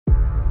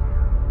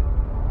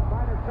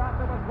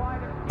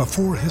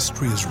Before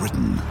history is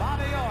written,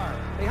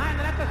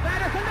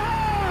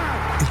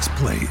 it's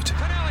played.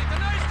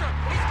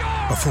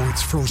 Before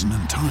it's frozen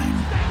in time,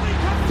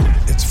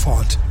 it's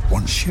fought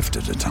one shift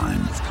at a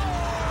time.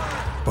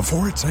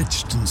 Before it's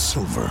etched in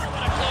silver,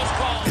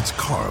 it's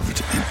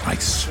carved in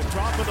ice.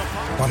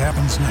 What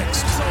happens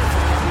next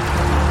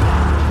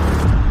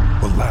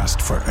will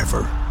last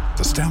forever.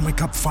 The Stanley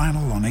Cup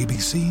Final on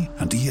ABC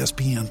and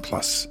ESPN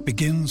Plus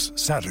begins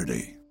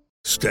Saturday.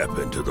 Step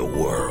into the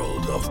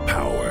world of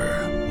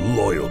power,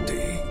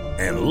 loyalty,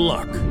 and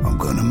luck. I'm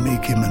gonna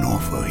make him an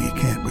offer he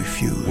can't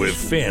refuse. With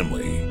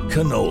family,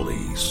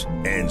 cannolis,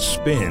 and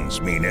spins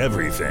mean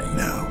everything.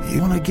 Now,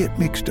 you wanna get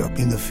mixed up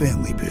in the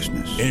family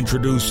business.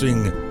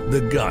 Introducing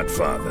The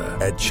Godfather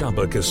at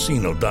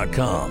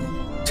ChumbaCasino.com.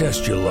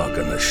 Test your luck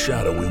in the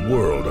shadowy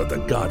world of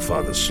The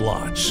Godfather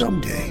slot.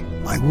 Someday,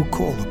 I will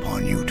call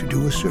upon you to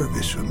do a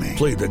service for me.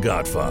 Play The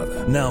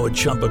Godfather, now at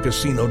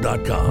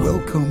ChumbaCasino.com.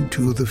 Welcome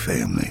to the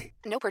family.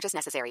 No purchase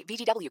necessary.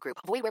 VGW Group.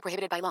 Void where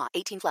prohibited by law.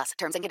 18 plus.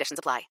 Terms and conditions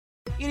apply.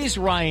 It is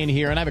Ryan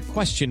here, and I have a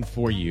question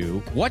for you.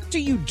 What do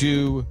you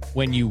do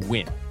when you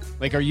win?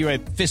 Like, are you a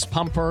fist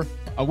pumper,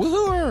 a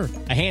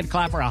woohooer, a hand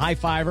clapper, a high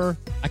fiver?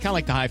 I kind of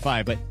like the high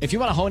five, but if you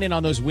want to hone in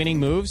on those winning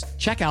moves,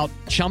 check out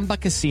Chumba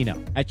Casino.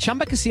 At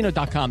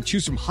ChumbaCasino.com,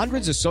 choose from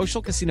hundreds of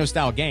social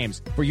casino-style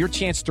games for your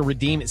chance to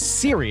redeem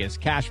serious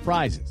cash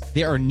prizes.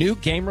 There are new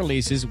game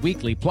releases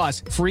weekly,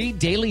 plus free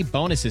daily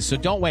bonuses. So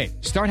don't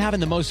wait. Start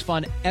having the most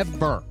fun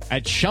ever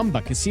at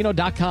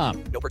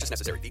ChumbaCasino.com. No purchase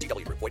necessary.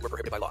 VGW Group. Void where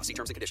prohibited by law. See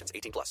terms and conditions.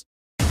 18 plus.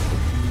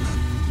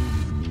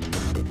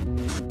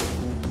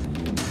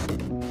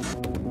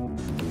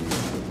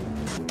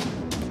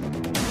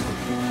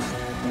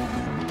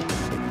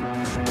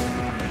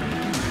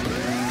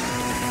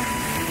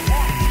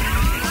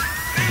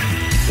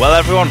 Well,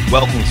 everyone,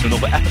 welcome to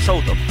another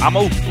episode of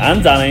Ammo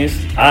and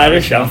Danny's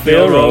Irish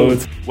Anfield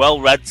Road.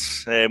 Well,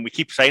 Reds, we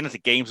keep saying that the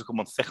games are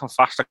coming thick and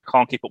fast. I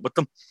can't keep up with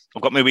them.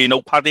 I've got my wee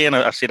notepad here, and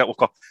I see that we've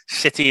got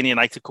City and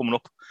United coming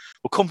up.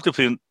 We're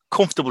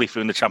comfortably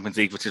through in the Champions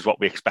League, which is what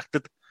we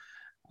expected.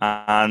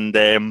 And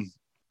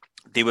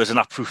there was an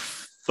absolute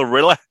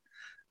thriller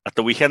at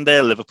the weekend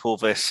there, Liverpool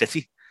versus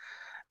City.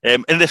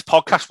 In this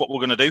podcast, what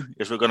we're going to do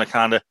is we're going to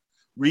kind of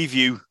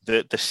review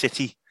the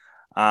City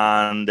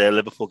and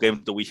Liverpool game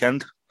of the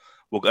weekend.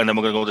 And then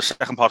we're going to go to the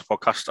second part of the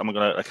podcast, and we're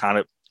going to kind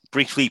of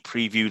briefly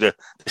preview the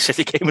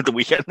City game of the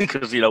weekend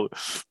because, you know,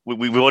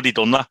 we've already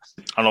done that.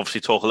 And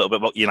obviously talk a little bit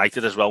about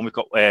United as well. We've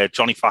got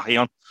Jonny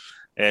Faughy on.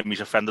 He's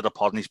a friend of the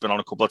pod, and he's been on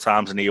a couple of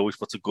times, and he always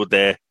puts a good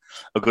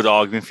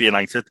argument for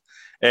United.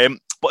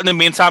 But in the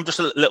meantime, just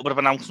a little bit of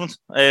announcement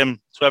to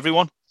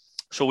everyone.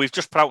 So we've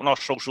just put out on our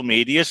social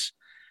medias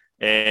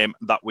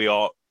that we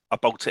are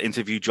about to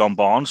interview John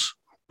Barnes.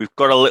 We've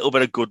got a little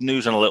bit of good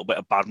news and a little bit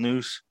of bad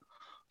news.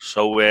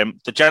 So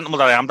the gentleman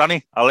that I am,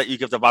 Danny, I'll let you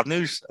give the bad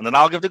news, and then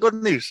I'll give the good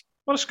news.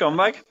 What a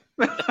scumbag.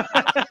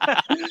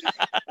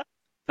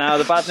 Now,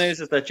 the bad news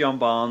is that John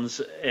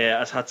Barnes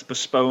has had to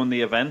postpone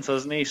the event,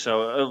 hasn't he?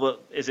 So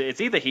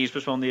it's either he's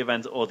postponed the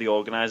event or the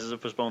organisers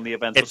have postponed the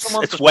event.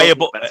 It's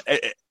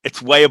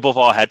way above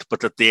our head,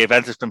 but the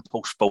event has been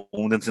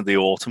postponed into the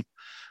autumn,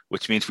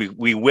 which means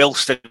we will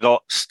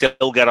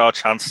still get our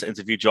chance to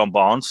interview John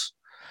Barnes.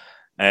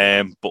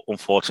 But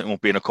unfortunately, it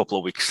won't be in a couple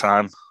of weeks'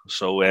 time.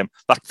 So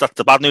that's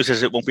the bad news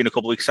is it won't be in a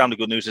couple of weeks' time. The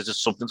good news is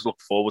it's something to look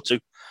forward to.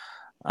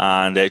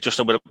 And just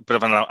a bit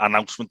of an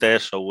announcement there.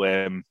 So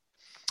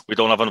we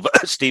don't have another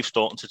Steve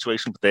Staunton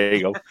situation, but there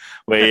you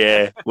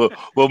go.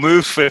 We'll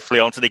move swiftly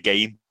on to the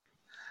game.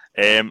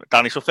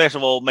 Danny, so first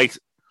of all, mate,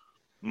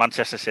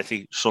 Manchester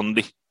City,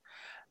 Sunday.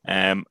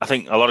 I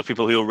think a lot of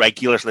people who are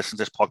regulars listen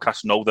to this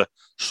podcast know that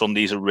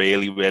Sundays are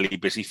really, really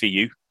busy for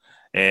you.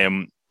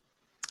 And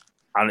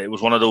it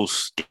was one of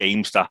those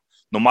games that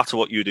no matter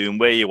what you were doing,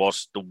 where you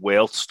was, the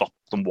world stopped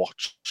and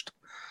watched.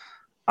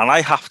 And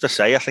I have to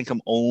say, I think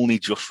I'm only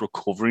just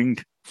recovering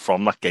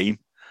from that game.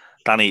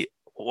 Danny,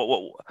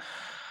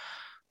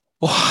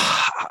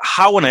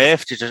 how on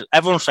earth did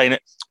everyone saying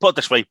it? Put it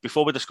this way,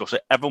 before we discuss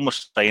it, everyone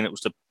was saying it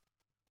was the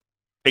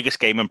biggest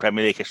game in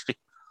Premier League history.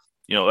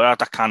 You know,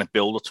 that kind of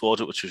build-up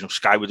towards it, which was, you know,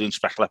 Sky were doing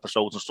special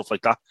episodes and stuff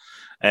like that.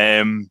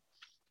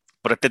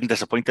 But it didn't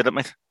disappoint, did it,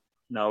 mate?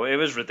 No, it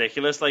was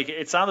ridiculous. Like,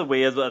 it sounded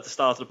weird at the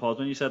start of the pod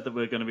when you said that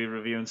we're going to be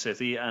reviewing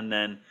City and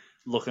then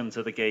looking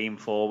to the game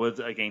forward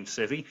against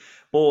City.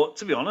 But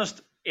to be honest,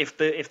 if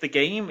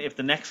the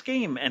next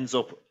game ends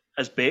up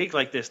as big,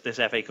 like this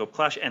FA Cup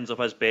clash ends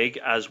up as big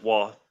as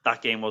what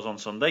that game was on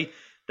Sunday,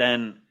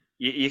 then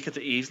you could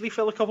easily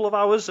fill a couple of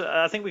hours.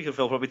 I think we could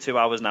fill probably 2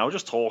 hours now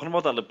just talking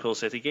about that Liverpool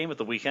City game at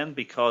the weekend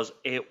because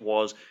it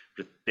was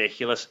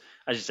ridiculous.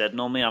 As you said,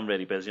 normally I'm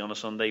really busy on a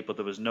Sunday, but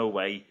there was no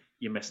way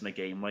you're missing a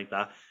game like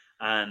that.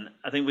 And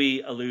I think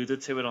we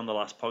alluded to it on the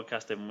last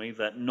podcast, didn't we?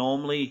 That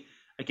normally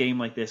a game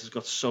like this has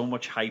got so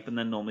much hype and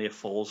then normally it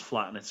falls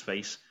flat in its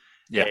face.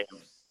 Yeah.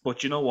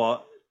 But you know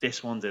what?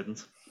 This one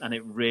didn't. And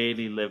it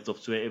really lived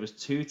up to it. It was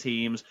two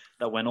teams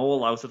that went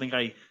all out. I think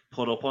I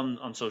put up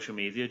on social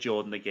media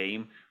during the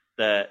game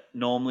that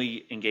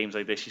normally in games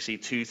like this, you see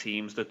two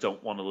teams that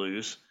don't want to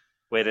lose.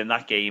 where in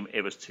that game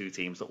it was two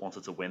teams that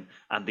wanted to win,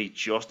 and they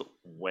just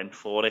went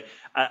for it.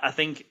 I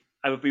think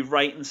I would be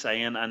right in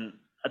saying, and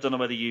I don't know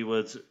whether you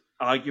would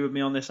argue with me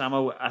on this,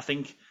 Ammo. I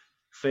think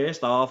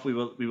first half we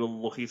were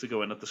lucky to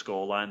go in at the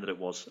scoreline that it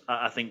was.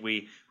 I think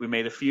we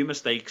made a few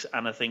mistakes,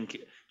 and I think, do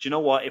you know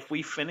what? If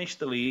we finish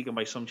the league and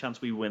by some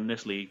chance we win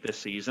this league this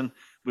season,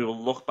 we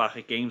will look back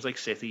at games like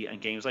City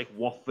and games like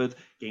Watford,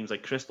 games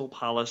like Crystal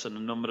Palace, and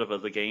a number of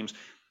other games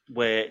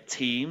where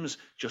teams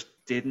just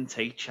didn't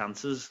take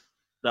chances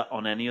that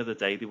on any other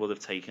day they would have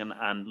taken,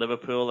 and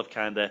Liverpool have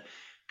kind of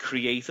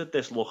created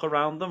this look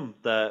around them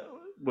that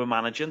we're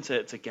managing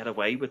to get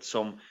away with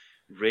some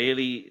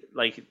really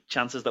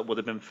chances that would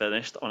have been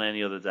finished on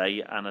any other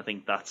day, and I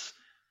think that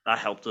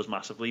helped us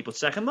massively. But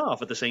second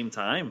half, at the same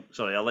time,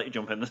 sorry, I'll let you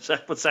jump in a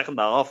sec, but second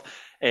half,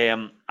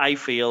 I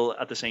feel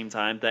at the same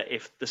time that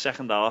if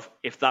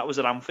that was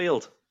at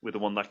Anfield, we'd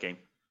have won that game.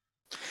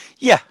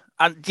 Yeah,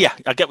 and yeah,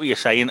 I get what you're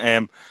saying.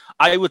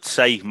 I would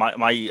say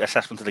my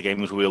assessment of the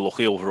game was we were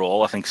lucky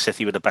overall. I think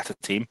City were the better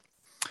team.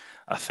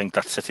 I think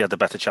that City had the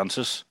better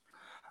chances.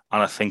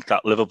 And I think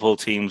that Liverpool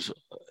teams,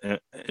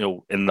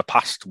 in the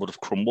past would have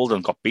crumbled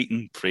and got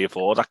beaten 3 or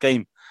 4 that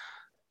game.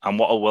 And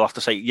what I will have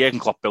to say, Jurgen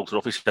Klopp built it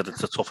up. He said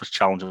it's the toughest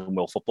challenge in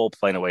world football,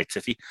 playing away at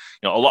City.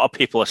 A lot of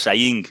people are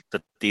saying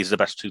that these are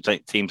the best 2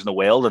 teams in the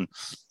world, and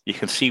you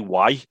can see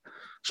why.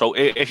 So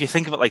if you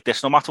think of it like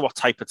this, no matter what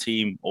type of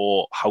team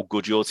or how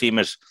good your team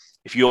is,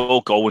 if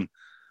you're going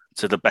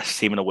to the best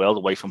team in the world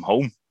away from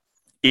home,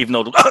 even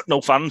though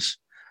no fans,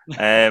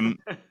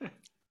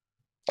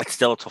 it's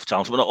still a tough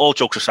challenge. But all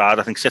jokes aside,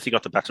 I think City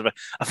got the better of it.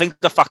 I think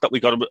the fact that we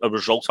got a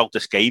result out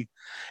this game,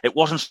 it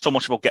wasn't so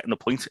much about getting the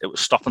point, it was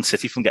stopping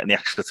City from getting the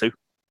extra 2.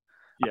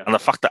 Yeah. And the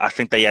fact that I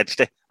think they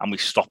edged it and we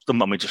stopped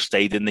them and we just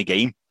stayed in the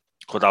game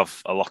could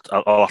have a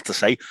lot to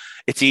say.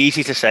 It's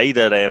easy to say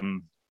that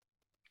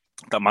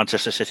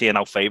Manchester City are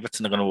now favourites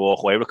and they're going to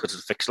walk away because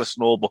it's a fixed list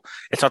and all, but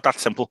it's not that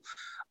simple.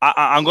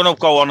 I'm going to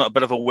go on a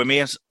bit of a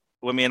whimmy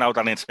now,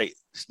 Danny, and say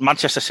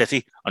Manchester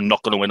City are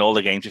not going to win all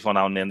the games before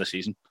now and the end of the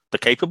season. They're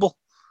capable.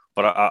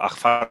 But I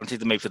fancy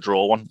to make the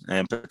draw one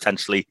and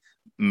potentially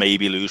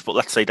maybe lose. But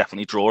let's say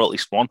definitely draw at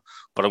least one.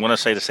 But I'm going to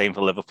say the same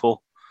for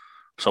Liverpool.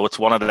 So it's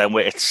one of them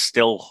where it's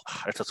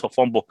a tough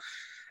one. But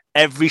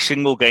every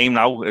single game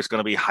now is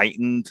going to be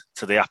heightened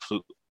to the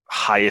absolute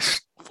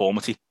highest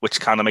formality, which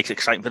kind of makes it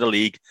exciting for the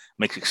league,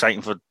 makes it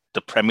exciting for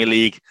the Premier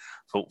League,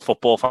 for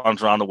football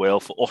fans around the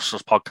world, for us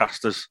as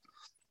podcasters,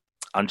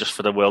 and just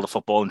for the world of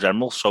football in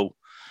general. So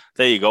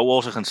there you go.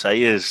 All I can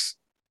say is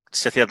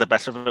City had the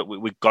better of it.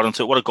 We got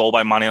into it. What a goal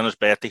by Mane on his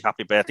birthday.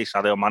 Happy birthday,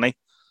 Sadio Mane.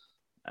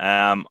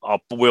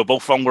 We were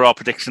both wrong with our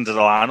predictions of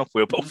the lineup.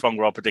 We were both wrong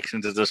with our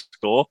predictions of the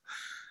score.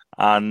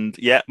 And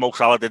yeah, Mo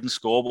Salah didn't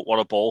score, but what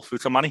a ball through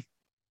to Mane.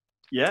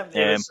 Yeah,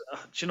 it was,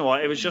 do you know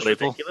what? It was just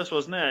ridiculous,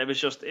 wasn't it?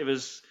 It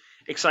was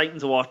exciting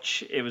to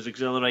watch. It was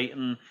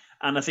exhilarating.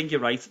 And I think you're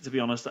right, to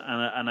be honest,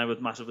 and I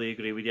would massively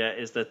agree with you,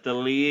 is that the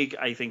league,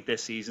 I think,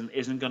 this season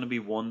isn't going to be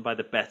won by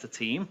the better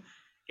team.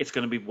 It's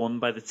going to be won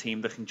by the team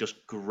that can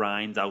just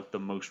grind out the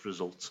most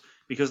results.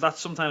 Because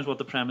that's sometimes what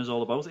the Prem is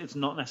all about. It's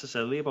not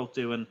necessarily about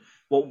doing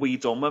what we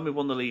done when we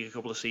won the league a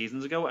couple of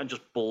seasons ago and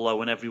just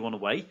blowing everyone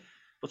away.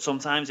 But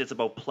sometimes it's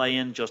about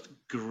playing just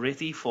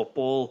gritty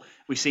football.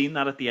 We've seen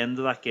that at the end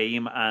of that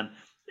game, and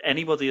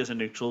anybody as a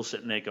neutral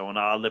sitting there going,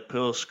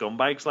 Liverpool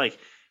scumbags,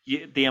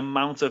 the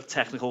amount of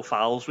technical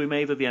fouls we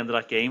made at the end of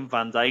that game,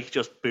 Van Dijk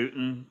just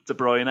booting De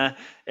Bruyne,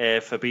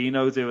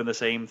 Fabinho doing the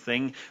same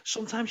thing.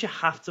 Sometimes you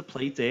have to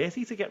play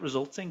dirty to get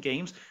results in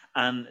games,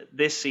 and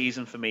this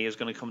season for me is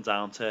going to come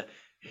down to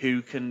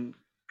who can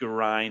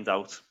grind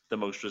out the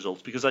most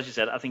results. Because as you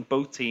said, I think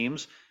both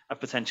teams have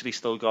potentially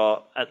still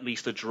got at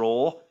least a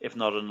draw, if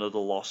not another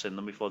loss in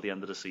them before the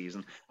end of the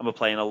season. And we're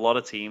playing a lot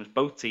of teams.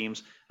 Both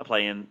teams are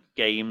playing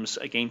games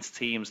against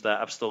teams that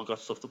have still got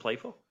stuff to play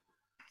for.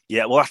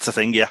 Yeah, well, that's the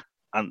thing, yeah.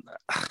 And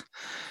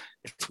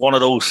it's one of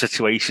those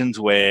situations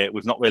where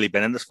we've not really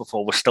been in this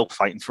before. We're still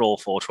fighting for all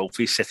 4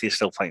 trophies. City is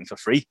still fighting for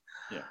 3.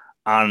 Yeah.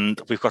 And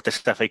we've got this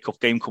FA Cup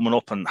game coming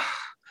up, and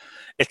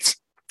it's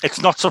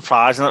not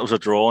surprising that it was a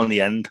draw in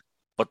the end.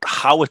 But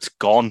how it's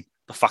gone,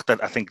 the fact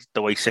that I think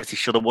the way City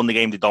should have won the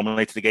game, they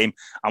dominated the game,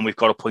 and we've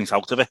got a point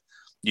out of it.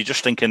 You're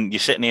just thinking, you're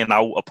sitting here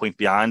now a point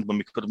behind when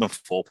we could have been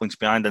 4 points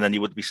behind, and then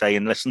you would be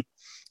saying, listen,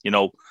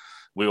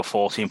 we were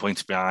 14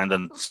 points behind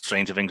and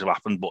stranger things have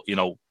happened, but,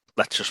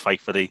 let's just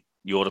fight for the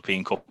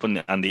European Cup and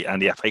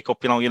the FA Cup,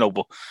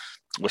 but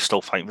we're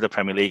still fighting for the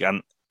Premier League.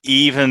 And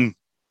even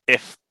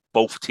if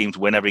both teams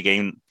win every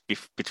game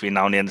between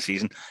now and the end of the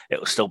season, it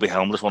will still be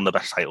helmed as one of the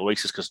best title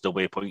races because there'll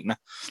be a point in it.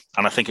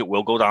 And I think it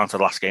will go down to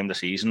the last game of the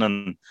season,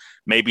 and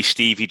maybe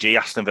Stevie G,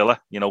 Aston Villa,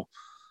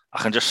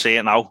 I can just see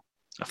it now.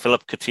 A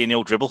Philip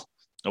Coutinho dribble,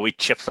 and we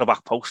chip to the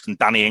back post, and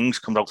Danny Ings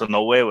comes out of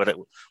nowhere with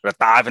a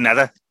diving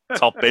header.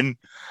 Top bin,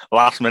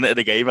 last minute of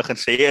the game. I can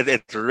see it.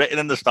 It's written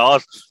in the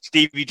stars.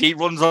 Stevie G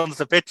runs onto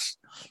the pitch,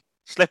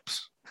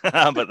 slips.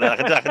 But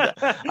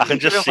I can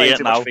just see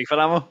it now.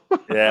 FIFA,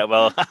 yeah,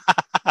 well,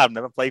 I've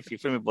never played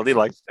FIFA in my bloody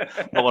life.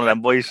 Not one of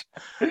them boys.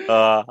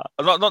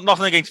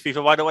 Nothing against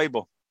FIFA, by the way,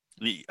 but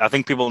I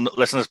think people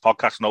listening to this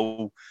podcast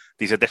know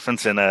there's a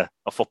difference in a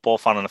football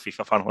fan and a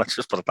FIFA fan. Let's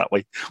just put it that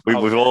way.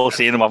 We've all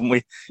seen them, haven't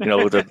we? You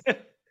know,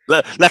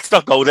 let's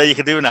not go there. You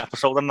can do an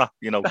episode on that.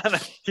 You know,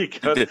 you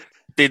could.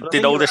 They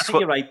know this. I think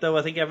you're right, though.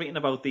 I think everything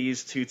about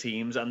these two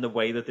teams and the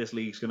way that this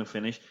league's going to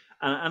finish,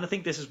 and I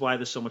think this is why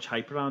there's so much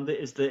hype around it,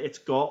 is that it's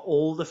got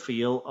all the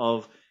feel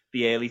of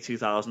the early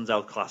 2000s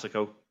El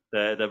Clasico.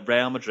 The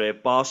Real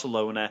Madrid,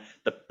 Barcelona,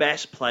 the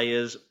best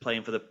players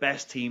playing for the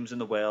best teams in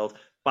the world,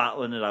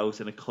 battling it out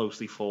in a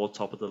closely fought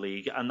top of the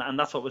league. And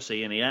that's what we're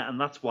seeing here.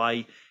 And that's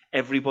why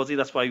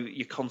that's why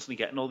you're constantly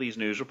getting all these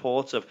news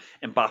reports of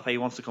Mbappe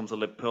wants to come to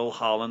Liverpool,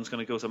 Haaland's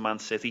going to go to Man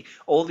City.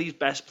 All these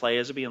best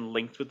players are being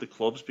linked with the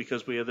clubs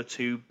because we are the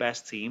two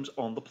best teams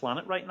on the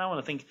planet right now.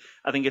 And I think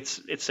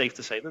it's safe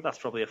to say that that's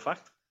probably a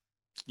fact.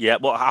 Yeah,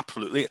 well,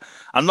 absolutely.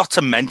 And not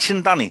to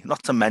mention, Danny,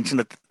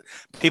 that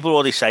people are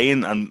already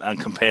saying and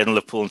comparing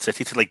Liverpool and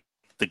City to like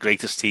the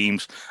greatest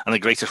teams and the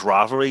greatest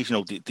rivalries. You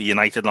know, the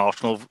United and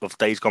Arsenal of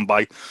days gone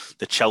by,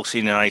 the Chelsea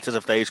and United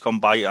of days gone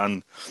by,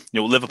 and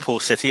you know, Liverpool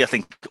City. I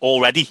think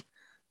already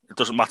it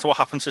doesn't matter what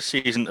happens this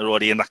season; they're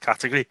already in that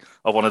category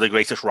of one of the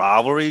greatest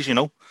rivalries. You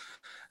know,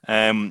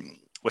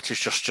 which is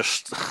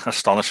just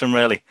astonishing,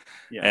 really.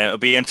 Yeah. It'll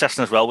be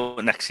interesting as well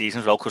with next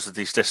season as well because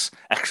there's this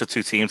extra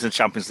two teams in the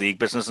Champions League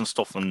business and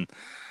stuff, and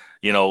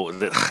you know,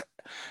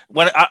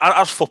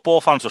 as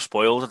football fans are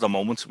spoiled at the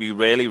moment, we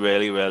really,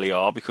 really, really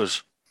are,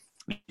 because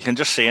you can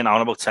just see it now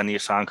in about 10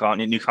 years' time,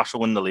 can't you? Newcastle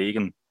win the league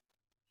and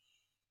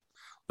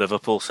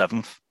Liverpool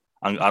 7th.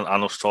 And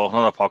us talking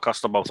on a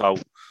podcast about how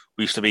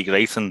we used to be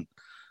great, and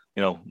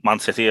you know, Man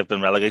City have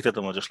been relegated,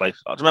 and we're just like,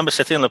 I remember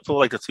City and Liverpool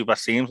like the two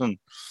best teams, and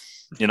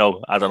you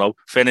know, I don't know,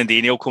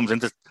 Fernandinho comes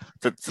in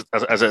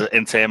as an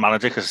interim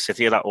manager because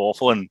City are that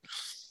awful, and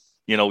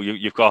you know,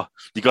 you've got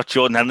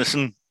Jordan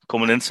Henderson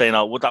coming in saying,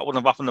 "Oh, that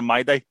wouldn't have happened in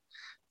my day,"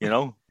 you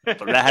know.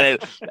 But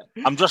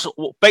I'm just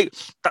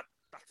that's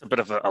a bit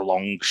of a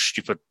long,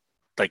 stupid,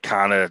 like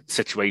kind of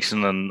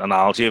situation and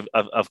analogy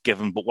I've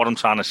given. But what I'm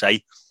trying to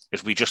say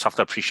is we just have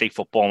to appreciate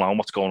football now and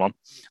what's going on.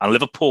 And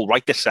Liverpool,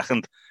 right this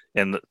second,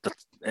 in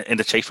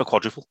the chase for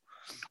quadruple,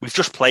 we've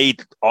just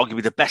played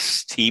arguably the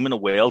best team in the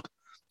world,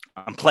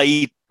 and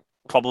played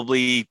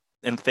probably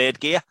in third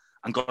gear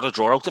and got a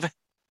draw out of it.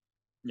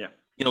 Yeah.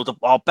 You know,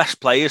 our best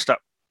players that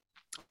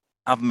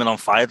haven't been on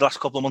fire the last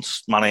couple of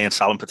months, Mane and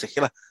Salah in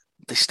particular,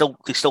 they still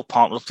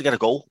partnered up to get a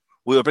goal.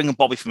 We were bringing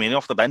Bobby Firmino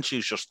off the bench,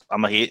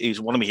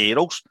 he's one of my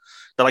heroes.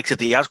 The likes of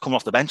Diaz coming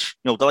off the bench.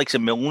 You know, the likes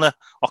of Milner,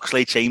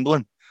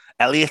 Oxlade-Chamberlain,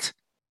 Elliott,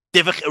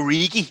 Divock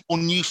Origi,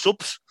 unused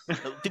subs.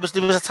 There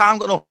was a time,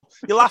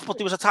 you laugh, but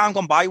there was a time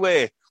gone by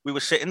where we were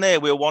sitting there,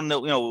 we were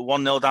 1-0,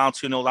 1-0 down,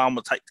 2-0 down,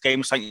 the game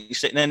was like you're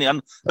sitting in, and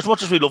as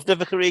much as we love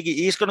Divock Origi,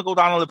 he's going to go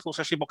down on Liverpool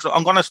session box.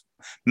 I'm going to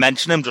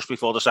mention him just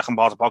before the second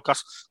part of the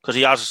podcast, because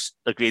he has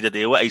agreed to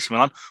deal with AC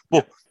Milan,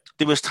 but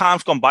there was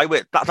times gone by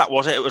where that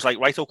was it. It was like,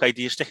 right, okay,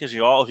 do you stick as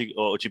you are,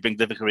 or do you bring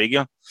Divock Origi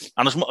on?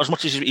 And as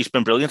much as he's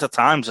been brilliant at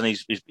times, and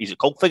he's a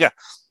cult figure,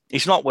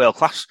 he's not world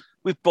class.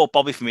 We brought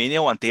Bobby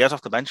Firmino and Diaz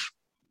off the bench.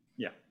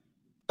 Yeah.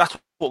 That's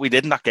what we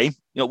did in that game.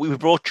 You know, we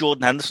brought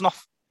Jordan Henderson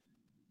off.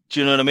 Do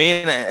you know what I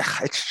mean?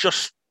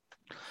 It's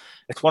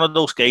one of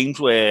those games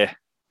where,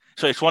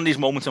 so it's one of these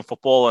moments in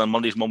football and one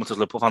of these moments as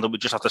Liverpool fans that we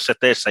just have to sit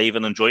there, save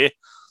and enjoy it.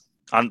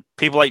 And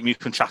people like me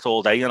can chat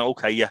all day and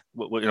okay, yeah,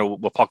 we're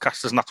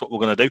podcasters and that's what we're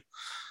going to do.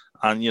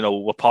 And, you know,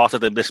 we're part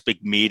of this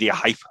big media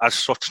hype as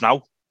such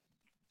now.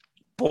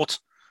 But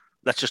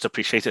let's just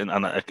appreciate it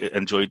and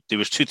enjoy it. There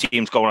was two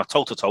teams going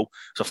toe-to-toe.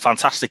 It's a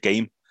fantastic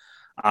game.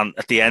 And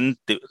at the end,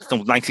 the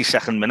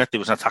 92nd minute, there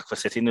was an attack for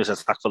City and there was an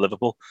attack for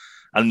Liverpool.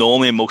 And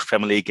normally in most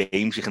Premier League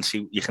games, you can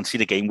see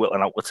the game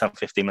whittling out with 10,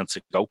 15 minutes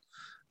to go.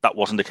 That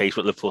wasn't the case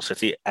with Liverpool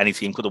City. Any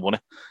team could have won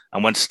it.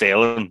 And when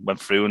Sterling went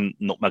through and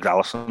nutmegged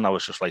Alisson, I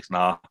was just like,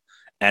 nah,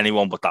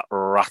 anyone but that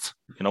rat.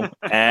 You know,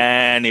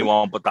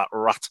 anyone but that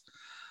rat.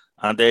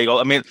 And there you go.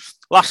 I mean,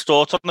 last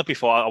thought on it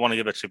before I want to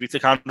give a tribute to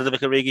Divock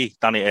Origi,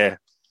 Danny.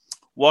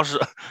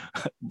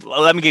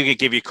 Let me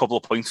give you a couple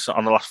of points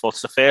on the last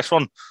thoughts. The first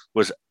one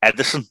was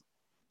Ederson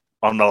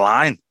on the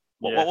line.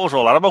 What was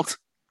all that about?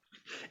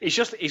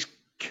 He's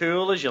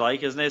cool as you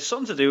like, isn't it? It's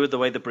something to do with the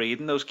way they're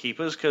breeding those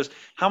keepers, because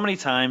how many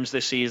times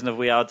this season have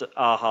we had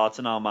our hearts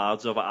and our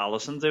mouths over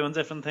Alisson doing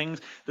different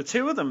things? The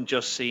two of them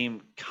just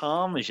seem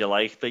calm as you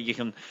like, that you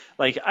can,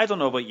 like, I don't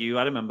know about you,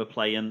 I remember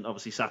playing,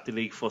 obviously, Saturday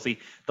League footy.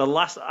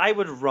 I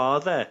would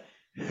rather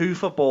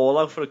hoof a ball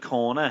out for a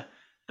corner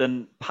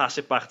than pass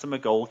it back to my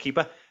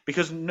goalkeeper,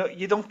 because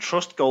you don't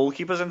trust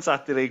goalkeepers in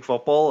Saturday League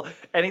football.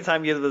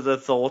 Anytime you had the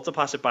thought to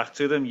pass it back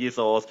to them, you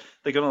thought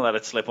they're going to let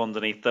it slip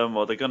underneath them,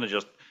 or they're going to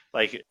just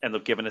like end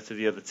up giving it to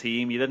the other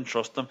team. You didn't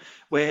trust them.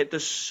 Where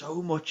there's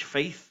so much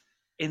faith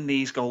in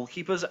these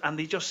goalkeepers, and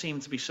they just seem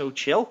to be so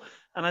chill.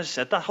 And as I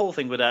said, that whole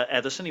thing with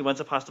Ederson, he went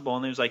to pass the ball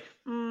and he was like,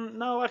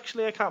 no,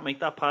 actually, I can't make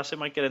that pass. It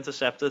might get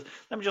intercepted.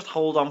 Let me just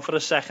hold on for a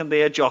second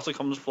there. Jota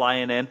comes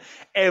flying in.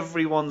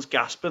 Everyone's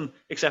gasping,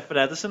 except for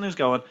Ederson, who's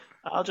going,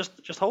 I'll just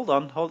hold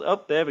on.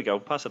 Oh, there we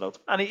go. Pass it out.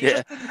 And he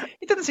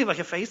didn't seem like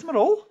it fazed him at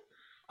all.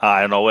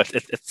 I know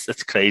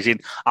it's crazy.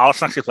 And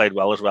Alisson actually played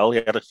well as well.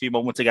 He had a few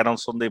moments again on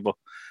Sunday, but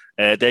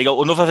there you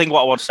go. Another thing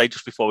what I want to say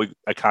just before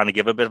I kind of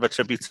give a bit of a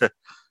tribute to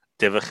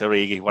Divock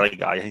Origi, what a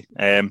guy.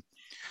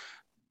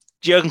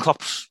 Jurgen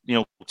Klopp's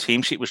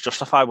team sheet was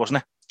justified, wasn't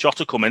it?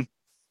 Jota come in,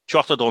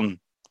 Jota done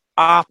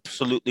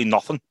absolutely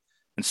nothing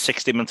in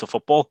 60 minutes of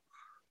football,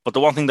 but the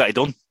one thing that he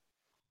done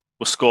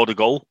was scored a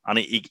goal, and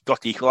he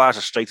got the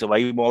equaliser straight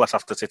away, more or less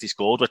after City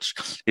scored, which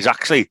is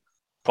actually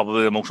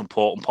probably the most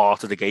important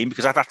part of the game,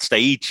 because at that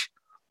stage,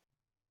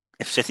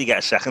 if City get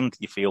a second,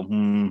 you feel,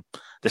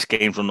 this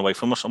game's run away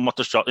from us. And what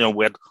does Jota,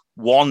 we had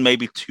one,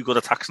 maybe two good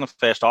attacks in the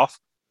first half.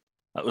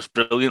 That was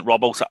brilliant.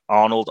 Robbo to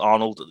Arnold,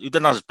 who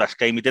didn't have his best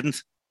game, he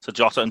didn't, to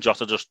Jota, and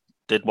Jota just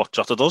did what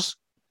Jota does.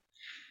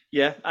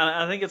 Yeah, and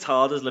I think it's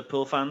hard as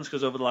Liverpool fans,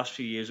 because over the last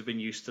few years we've been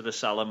used to the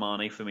Salah,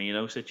 Mane,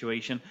 Firmino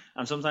situation,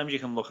 and sometimes you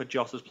can look at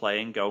Jota's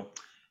play and go,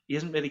 he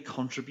isn't really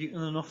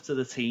contributing enough to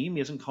the team.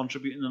 He isn't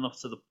contributing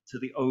enough to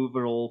the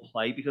overall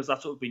play, because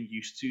that's what we've been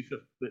used to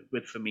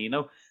with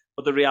Firmino.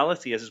 But the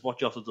reality is what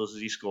Jota does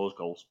is he scores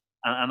goals,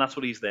 and that's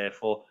what he's there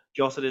for.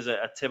 Jota is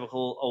a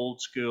typical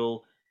old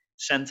school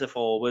centre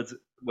forward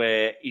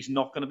where he's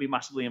not going to be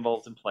massively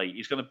involved in play.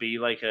 He's going to be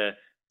like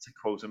to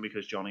quote him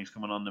because Jonny's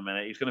coming on in a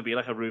minute, he's going to be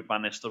like a Ruud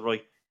van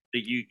Nistelrooy,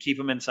 that you keep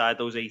him inside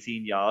those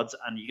 18 yards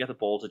and you get the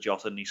ball to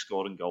Jota and he's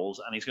scoring goals,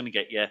 and he's going to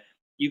get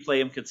you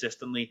play him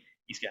consistently,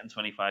 he's getting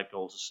 25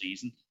 goals a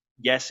season.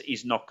 Yes,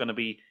 he's not going to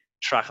be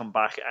tracking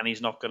back and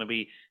he's not going to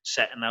be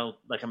setting out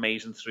like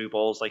amazing through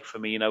balls like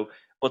Firmino,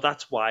 but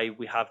that's why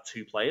we have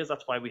two players,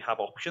 that's why we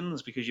have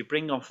options, because you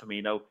bring on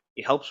Firmino,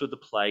 he helps with the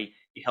play,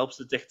 he helps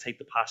to dictate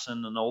the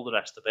passing and all the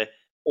rest of it,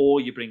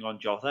 or you bring on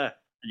Jota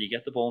and you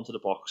get the ball into the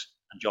box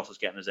and Jota's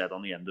getting his head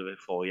on the end of it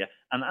for you.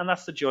 And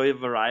that's the joy of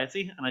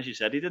variety. And as you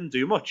said, he didn't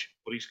do much,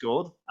 but he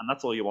scored, and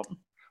that's all you want.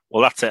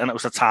 Well, that's it. And it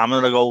was the timing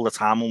of the goal. The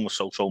timing was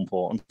so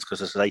important,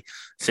 because as I say,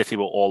 City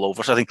were all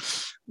over. So I think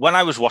when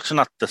I was watching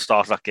at the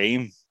start of that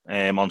game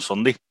on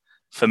Sunday,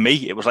 for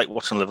me, it was like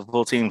watching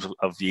Liverpool teams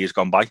of years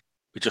gone by.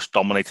 We just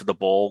dominated the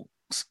ball,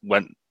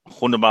 went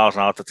 100 miles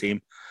an hour to the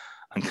team,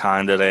 and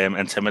kind of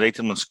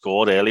intimidated them and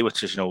scored early,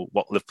 which is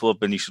what Liverpool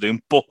have been used to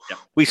doing. But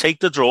we take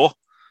the draw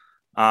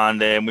and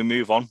we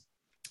move on.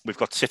 We've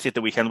got City at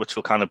the weekend, which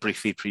we'll kind of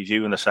briefly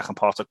preview in the second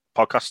part of the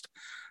podcast.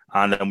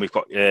 And then we've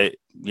got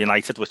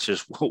United, which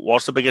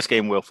was the biggest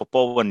game in world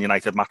football when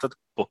United mattered.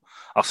 But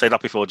I'll say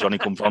that before Jonny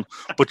comes on.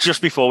 But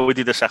just before we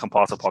do the second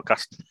part of the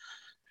podcast,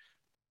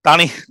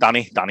 Danny.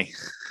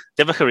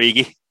 Divock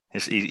Origi,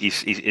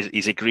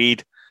 he's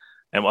agreed.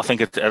 And I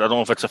think I don't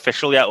know if it's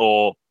official yet,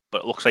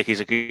 but it looks like he's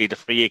agreed a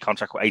 3-year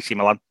contract with AC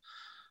Milan.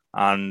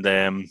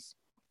 And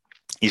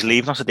he's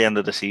leaving us at the end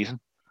of the season.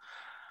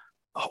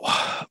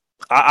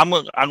 I'm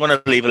going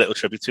to leave a little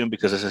tribute to him,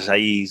 because, as I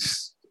say,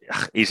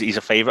 he's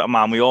a favourite of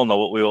mine. We all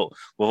know it.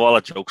 We've all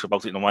had jokes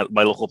about it.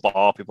 My local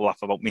bar, people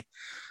laugh about me.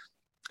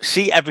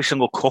 See every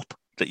single cup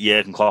that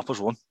Jurgen Klopp has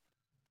won.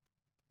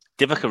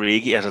 Divock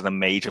Origi has had a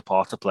major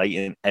part to play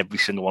in every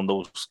single one of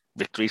those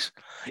victories.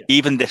 Yeah.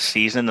 Even this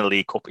season in the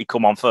League Cup, he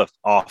come on for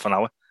half an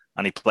hour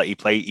and he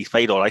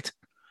played all right.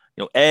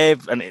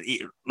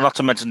 Not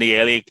to mention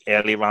the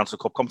early rounds of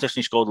the cup competition,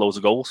 he scored loads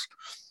of goals.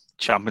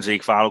 Champions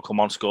League final, come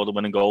on, scored a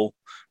winning goal.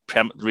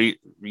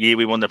 Year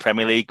we won the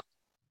Premier League,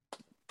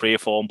 3 or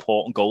 4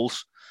 important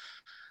goals.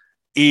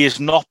 He has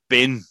not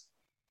been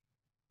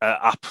an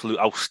absolute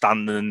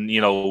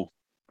outstanding,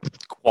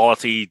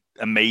 quality,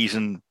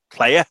 amazing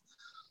player,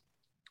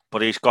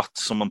 but he's got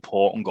some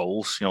important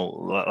goals,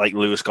 like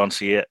Luis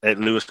Garcia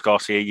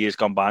years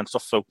gone by and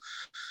stuff. So,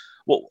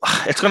 well,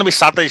 it's going to be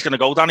sad that he's going to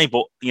go, Danny,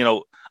 but,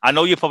 I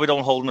know you probably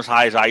don't hold him as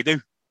high as I do,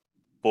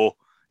 but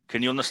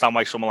can you understand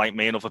why someone like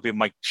me and other people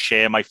might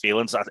share my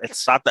feelings? It's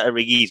sad that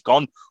Origi's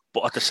gone,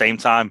 but at the same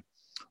time,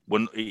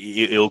 when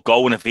he'll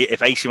go, and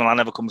if AC Milan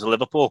ever comes to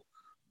Liverpool,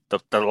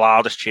 the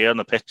loudest cheer on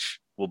the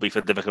pitch will be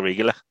for Divock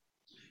Origi.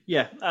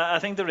 Yeah, I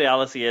think the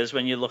reality is,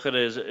 when you look at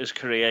his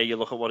career, you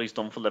look at what he's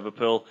done for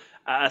Liverpool,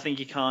 I think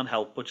you can't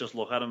help but just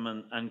look at him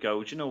and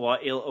go, do you know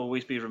what? He'll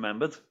always be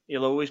remembered.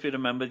 He'll always be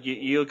remembered.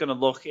 You're going to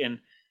look in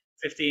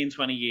 15,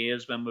 20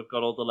 years when we've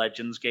got all the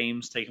Legends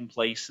games taking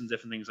place and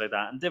different things like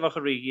that, and Divock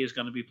Origi is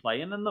going to be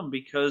playing in them,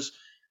 because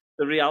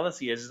the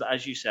reality is,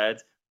 as you said,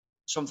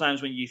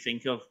 sometimes when you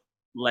think of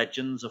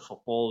legends of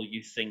football,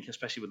 you think,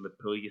 especially with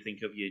Liverpool, you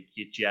think of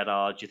your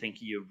Gerrard, you think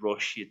of your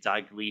Rush, your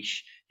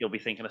Dalglish, you'll be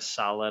thinking of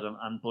Salah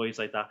and boys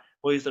like that,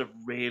 boys that have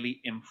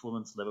really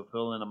influenced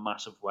Liverpool in a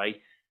massive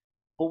way.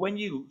 But when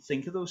you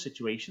think of those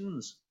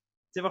situations,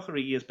 Divock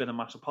Origi has been a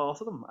massive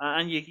part of them,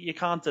 and you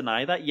can't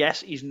deny that.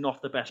 Yes, he's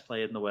not the best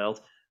player in the world,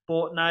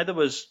 but neither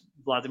was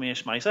Vladimir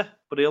Šmajcer,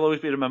 but he'll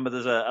always be remembered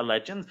as a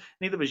legend.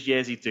 Neither was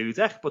Jerzy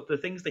Dudek, but the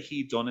things that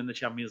he done in the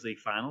Champions League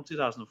final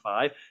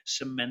 2005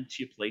 cement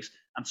your place,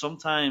 and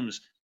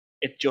sometimes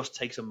it just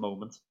takes a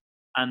moment.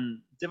 And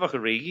Divock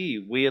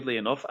Origi, weirdly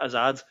enough, has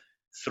had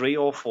 3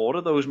 or 4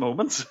 of those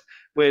moments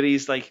where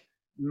he's like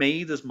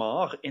made his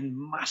mark in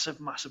massive,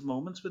 massive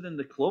moments within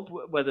the club,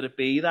 whether it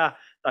be that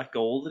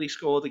goal that he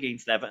scored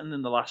against Everton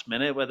in the last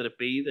minute, whether it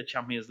be the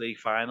Champions League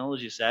final,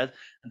 as you said,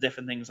 and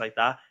different things like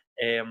that.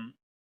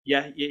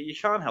 You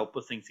can't help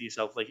but think to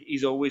yourself, like,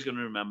 he's always going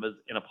to be remembered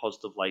in a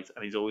positive light,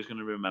 and he's always going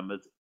to be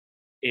remembered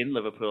in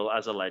Liverpool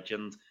as a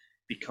legend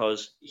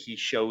because he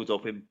showed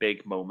up in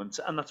big moments,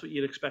 and that's what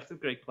you'd expect of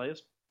great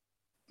players.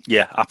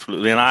 Yeah,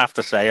 absolutely. And I have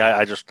to say,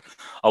 I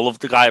love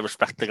the guy, I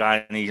respect the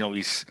guy, and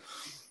he's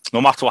no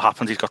matter what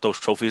happens, he's got those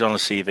trophies on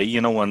his CV,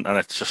 and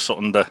it's just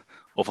something that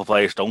other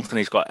players don't, and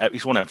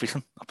he's won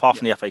everything apart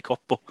from the FA Cup.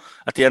 But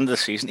at the end of the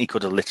season, he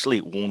could have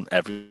literally won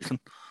everything.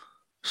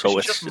 So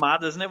it's just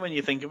mad, isn't it, when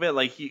you think of it?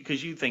 Like,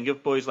 because you think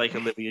of boys like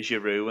Olivier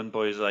Giroud and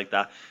boys like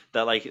that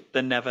like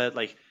they're never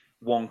like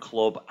one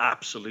club,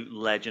 absolute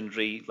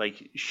legendary,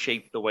 like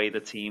shape the way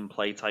the team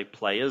play type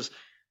players.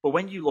 But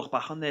when you look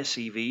back on their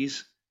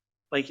CVs,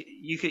 like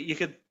you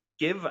could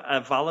give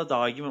a valid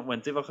argument when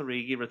Divock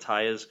Origi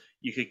retires.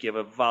 You could give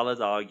a valid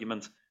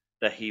argument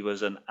that he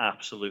was an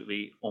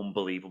absolutely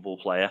unbelievable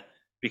player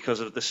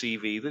because of the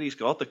CV that he's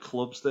got, the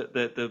clubs that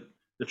the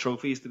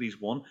trophies that he's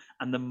won,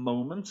 and the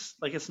moments.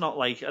 Like, it's not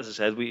like, as I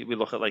said, we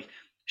look at like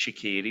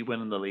Shaqiri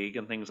winning the league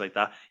and things like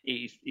that.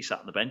 He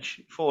sat on the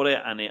bench for it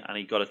and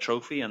he got a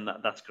trophy, and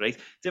that's great.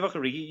 Divock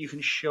Origi, you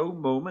can show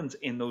moments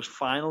in those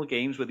final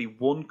games where he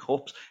won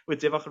cups where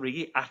Divock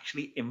Origi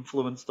actually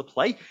influenced the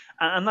play,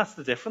 and that's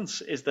the difference.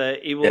 Is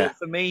that he will,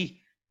 for me.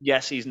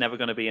 Yes, he's never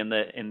going to be in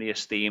the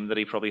esteem that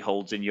he probably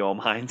holds in your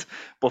mind,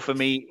 but for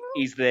me,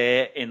 he's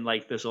there in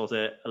like the sort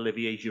of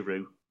Olivier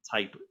Giroud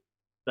type.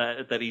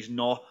 That he's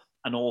not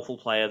an awful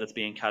player that's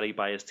being carried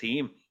by his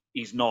team.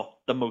 He's not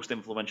the most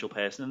influential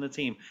person in the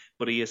team,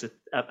 but he is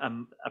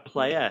a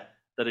player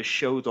that has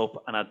showed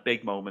up and had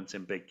big moments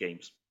in big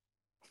games.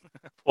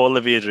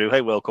 Olivier Giroud,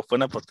 hey, World Cup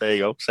winner, but there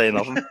you go, say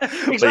nothing.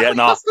 Exactly,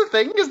 that's the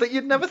thing, is that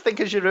you'd never think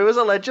of Giroud as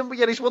a legend, but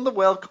yet he's won the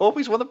World Cup,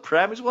 he's won the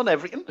Prem, he's won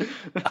everything.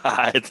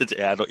 I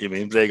know what you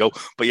mean, there you go.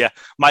 But yeah,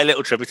 my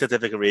little tribute to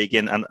Divock Origi,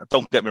 and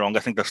don't get me wrong, I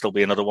think there'll still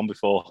be another one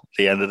before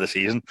the end of the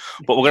season.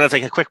 But we're going to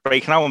take a quick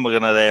break now, and we're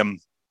going to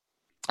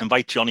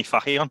invite Jonny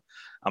Faughy on,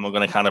 and we're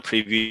going to kind of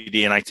preview the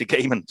United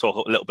game and talk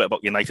a little bit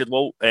about United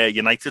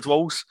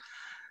woes.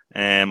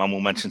 And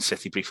we'll mention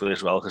City briefly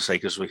as well, because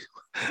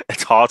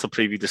it's hard to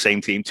preview the same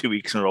team 2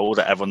 weeks in a row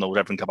that everyone knows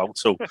everything about,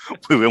 so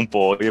we won't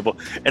bore you. But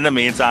in the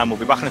meantime, we'll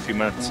be back in a few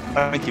minutes.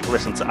 Thank you for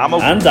listening to Ammo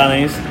and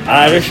Danny's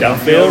Irish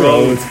Anfield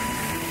Road.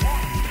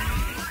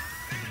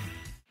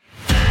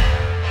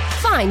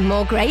 Find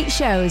more great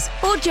shows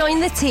or join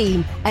the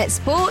team at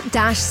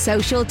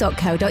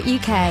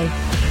sport-social.co.uk.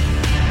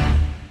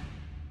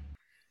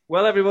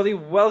 Well, everybody,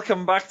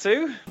 welcome back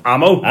to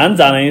Ammo and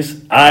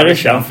Danny's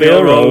Irish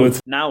Anfield Road.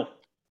 Now,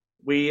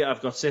 we have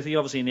got City,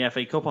 obviously, in the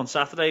FA Cup on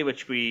Saturday,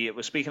 which we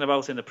were speaking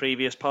about in the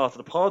previous part of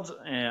the pod,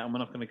 and we're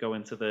not going to go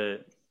into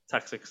the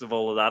tactics of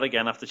all of that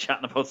again after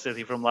chatting about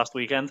City from last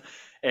weekend.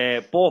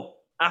 But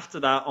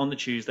after that, on the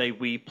Tuesday,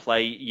 we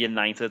play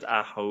United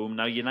at home.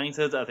 Now,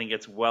 United, I think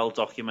it's well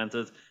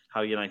documented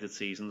how United's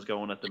season's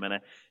going at the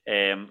minute.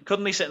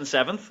 Currently sitting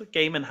 7th,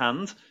 game in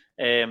hand.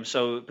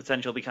 So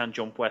potentially can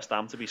jump West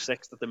Ham to be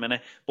 6th at the minute.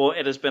 But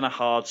it has been a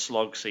hard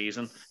slog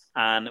season.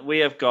 And we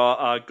have got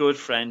our good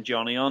friend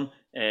Jonny on,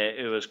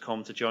 who has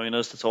come to join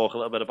us to talk a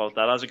little bit about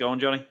that. How's it going,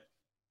 Jonny?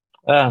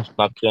 It's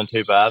not doing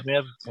too bad,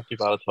 mate. Not too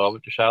bad at all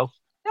with yourself.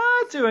 Yeah,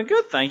 doing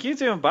good, thank you.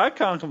 Doing bad,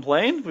 can't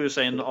complain. We were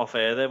saying off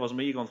air there, wasn't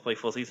we? You're going to play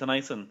footy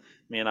tonight, and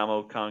me and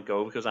Ammo can't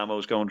go because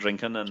Ammo's going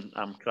drinking and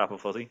I'm crap at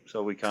footy,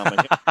 so we can't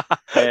make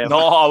it. No,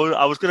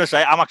 I was going to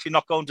say, I'm actually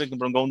not going drinking,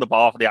 but I'm going to the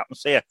bar for the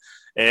atmosphere.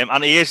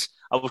 And he is.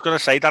 I was going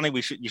to say, Danny,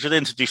 you should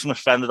introduce him as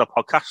friend of the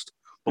podcast,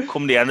 but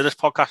come the end of this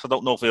podcast, I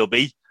don't know if he'll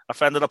be a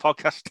friend of the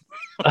podcast.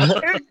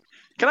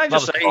 Can I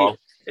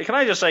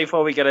just say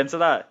before we get into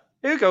that,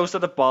 who goes to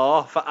the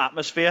bar for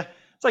atmosphere?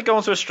 It's like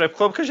going to a strip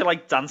club because you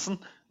like dancing.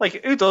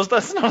 Like, who does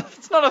that?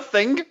 It's not a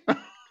thing.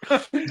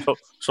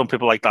 Some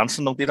people like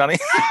dancing, don't they, Danny?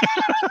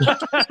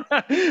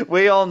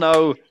 We all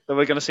know that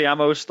we're going to see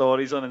Ammo's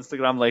stories on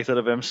Instagram later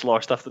of him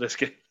sloshed after this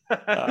game.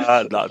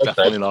 No,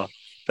 definitely not.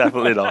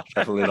 Definitely not.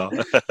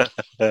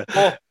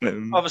 But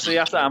obviously,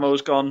 after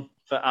Ammo's gone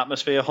for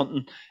atmosphere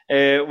hunting,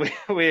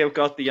 we have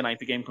got the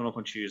United game coming up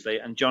on Tuesday.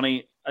 And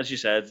Jonny, as you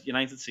said,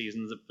 United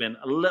seasons have been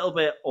a little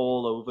bit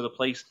all over the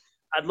place.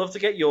 I'd love to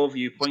get your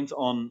viewpoint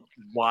on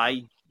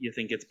why you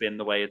think it's been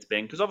the way it's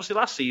been. Because obviously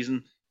last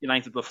season,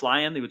 United were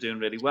flying. They were doing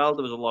really well.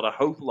 There was a lot of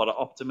hope, a lot of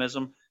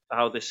optimism for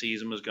how this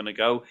season was going to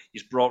go.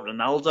 He's brought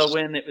Ronaldo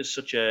in. It was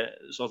such a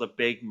sort of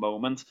big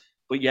moment.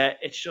 But yeah,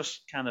 it's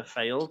just kind of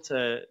failed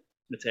to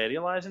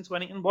materialise into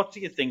anything. What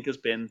do you think has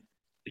been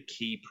the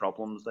key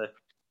problems there?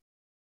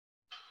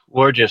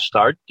 Where'd you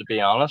start, to be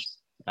honest?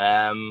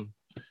 A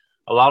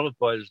lot of it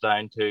boils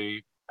down to,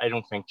 I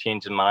don't think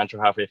changing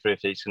manager halfway through the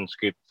season is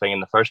a good thing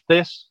in the first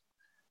place.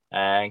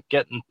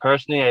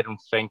 Personally, I don't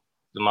think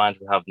the manager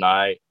we have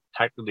now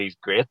tactically is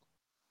great.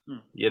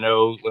 You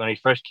know, when he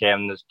first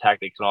came, his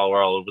tactics and all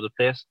were all over the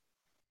place.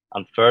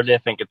 And thirdly, I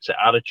think it's the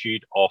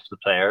attitude of the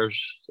players.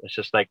 It's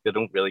just like they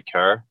don't really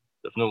care.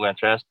 There's no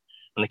interest.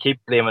 And they keep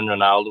blaming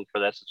Ronaldo for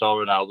this. It's all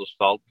Ronaldo's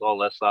fault, all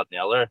this, that, and the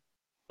other.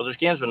 But there's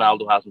games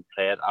Ronaldo hasn't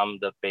played and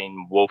they've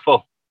been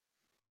woeful.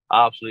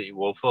 Absolutely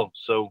woeful.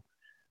 So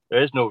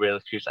there is no real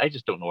excuse. I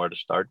just don't know where to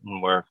start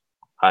and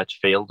how it's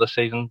failed this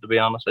season, to be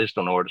honest. I just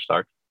don't know where to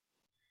start.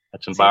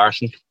 It's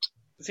embarrassing.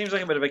 It seems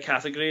like a bit of a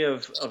category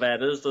of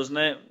errors, doesn't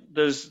it?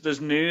 There's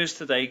news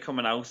today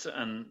coming out,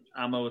 and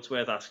Amo, it's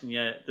worth asking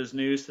you. There's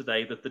news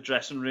today that the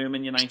dressing room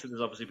in United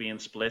is obviously being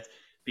split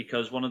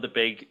because one of the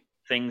big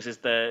things is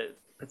that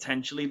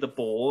potentially the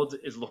board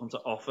is looking to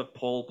offer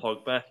Paul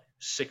Pogba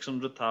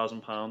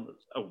 £600,000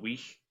 a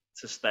week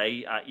to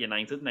stay at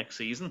United next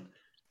season.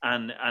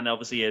 And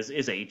obviously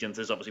his agent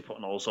is obviously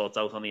putting all sorts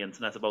out on the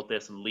internet about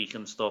this and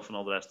leaking stuff and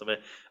all the rest of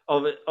it.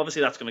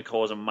 Obviously that's going to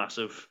cause a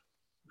massive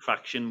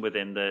faction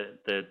within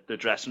the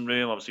dressing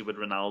room, obviously with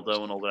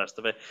Ronaldo and all the rest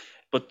of it.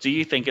 But do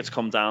you think it's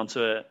come down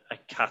to a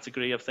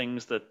category of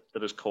things that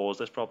has caused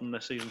this problem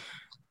this season?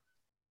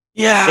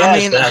 Yeah, I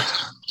mean,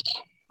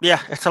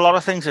 it's a lot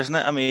of things, isn't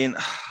it? I mean,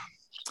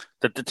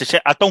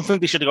 I don't think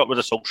they should have got rid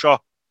of Solskjaer.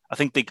 I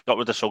think they got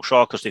rid of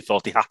Solskjaer because they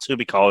thought they had to,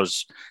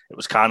 because it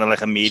was kind of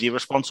like a media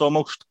response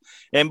almost.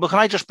 But can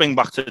I just bring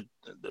back to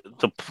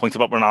the point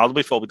about Ronaldo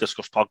before we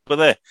discuss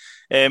Pogba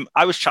there?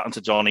 I was chatting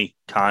to Jonny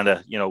kind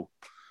of,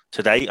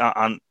 today,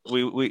 and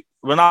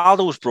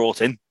Ronaldo was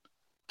brought in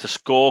to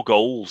score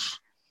goals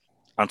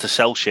and to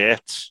sell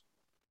shirts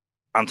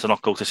and to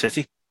not go to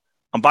City.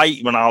 And by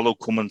Ronaldo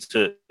coming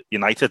to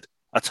United,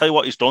 I tell you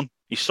what he's done.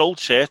 He sold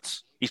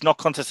shirts, he's not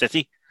gone to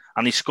City,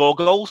 and he scored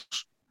goals.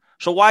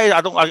 So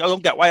I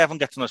don't get why everyone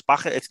gets on his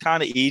back. It's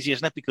kind of easy,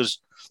 isn't it?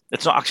 Because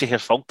it's not actually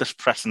his fault. This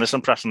pressing this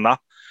and pressing that.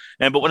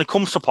 But when it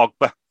comes to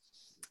Pogba,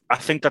 I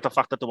think that the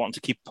fact that they want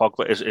to keep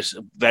Pogba is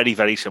very,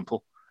 very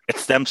simple.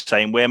 It's them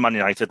saying, we're Man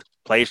United,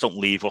 players don't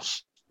leave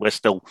us. We're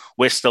still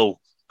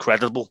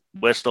credible.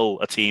 We're still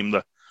a team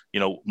that,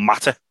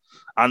 matter.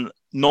 And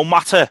no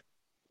matter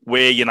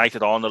where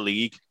United are in the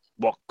league,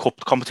 what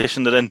cup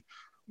competition they're in,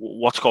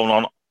 what's going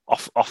on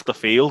off the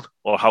field,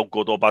 or how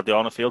good or bad they are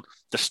on the field,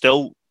 they're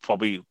still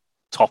probably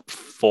top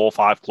 4 or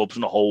 5 clubs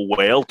in the whole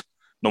world,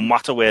 no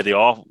matter where they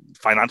are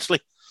financially.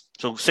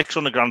 So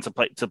 600 grand to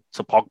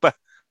Pogba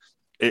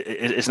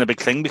isn't a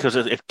big thing, because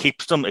it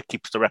keeps them, it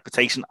keeps the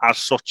reputation as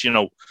such.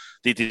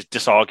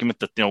 This argument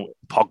that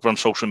Pogba on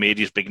social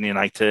media is big in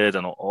United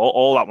and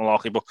all that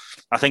malarkey. But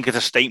I think it's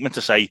a statement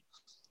to say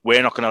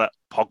we're not going to let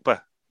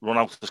Pogba run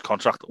out of his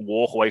contract,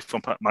 walk away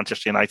from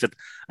Manchester United,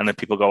 and then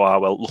people go,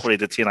 well, look what he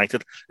did to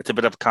United. It's a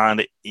bit of kind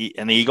of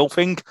an ego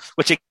thing,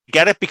 which I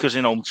get it, because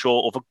I'm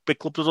sure other big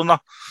clubs have done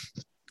that.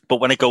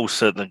 But when it goes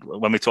to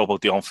when we talk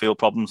about the on-field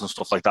problems and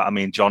stuff like that,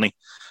 Jonny,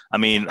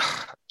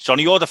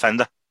 you're a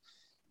defender.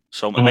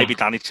 So maybe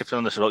Danny chips in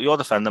on this as well. You're a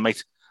defender,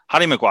 mate.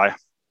 Harry Maguire.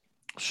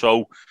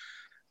 So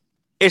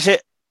is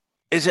it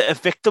a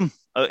victim?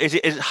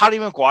 Is Harry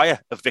Maguire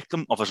a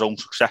victim of his own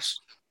success?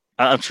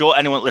 I'm sure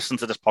anyone listening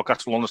to this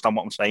podcast will understand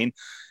what I'm saying.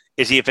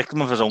 Is he a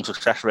victim of his own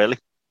success, really?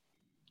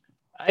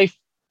 I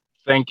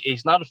think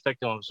he's not a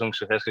victim of his own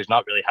success because he's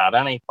not really had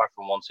any, apart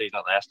from one season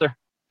at Leicester,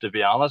 to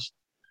be honest.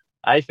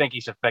 I think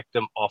he's a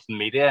victim of the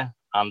media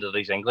and that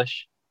he's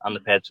English and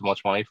they paid so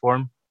much money for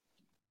him.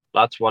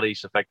 That's what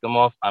he's a victim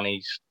of, and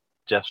he's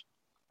just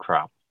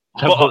crap.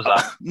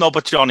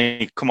 But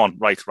Jonny, come on,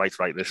 right.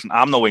 Listen,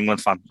 I'm no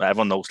England fan.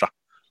 Everyone knows that,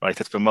 right?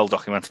 It's been well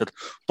documented.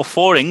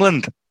 Before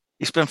England,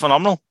 he's been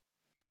phenomenal.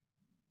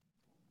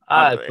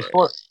 But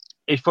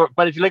if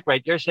you look,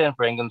 right, you're saying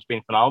for England's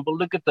been phenomenal. But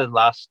look at the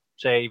last,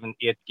 say, even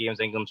 8 games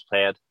England's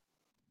played.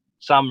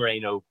 San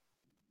Marino,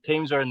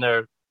 teams are in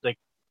there. Like,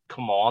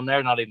 come on,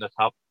 they're not even the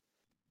top.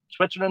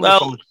 Switzerland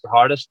is the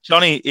hardest.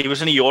 Jonny, he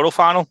was in a Euro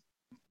final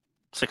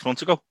 6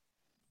 months ago.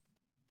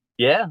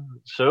 Yeah,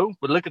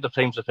 but look at the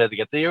teams that played to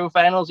get the Euro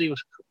finals.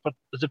 But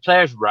the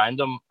players around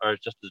him are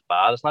just as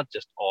bad. It's not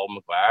just all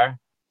Maguire.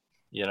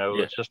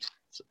 It's just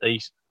the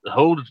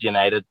whole of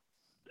United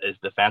is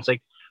defensive.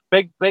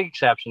 Big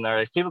exception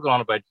there. If people go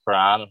on about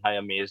Varane and how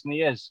amazing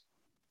he is,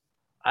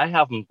 I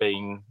haven't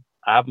been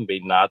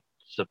that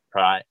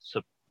surprised.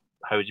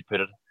 How would you put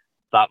it?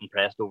 That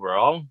impressed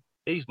overall.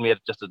 He's made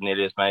just as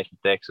nearly as many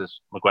mistakes as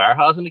Maguire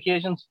has on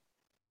occasions.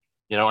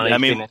 And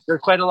he's been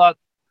injured quite a lot.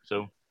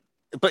 So.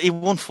 But he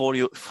won four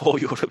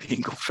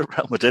European Cups for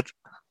Real Madrid.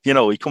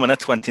 He come in at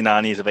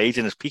 29 years of age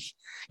in his peak.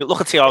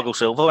 Look at Thiago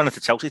Silva when it's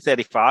at Chelsea,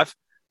 35.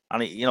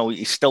 And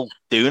he's still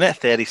doing it,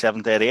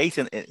 37, 38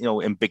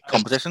 in big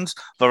competitions.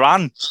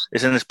 Varane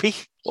is in his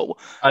peak.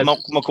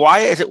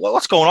 Maguire, is it?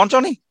 What's going on,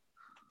 Jonny?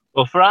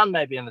 Well, Varane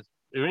may be in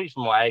the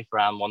reason why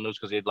Varane won those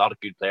because he had a lot of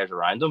good players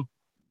around him.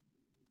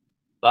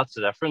 That's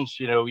the difference.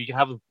 You can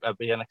have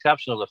be an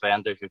exceptional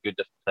defender if you've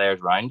good players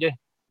around you.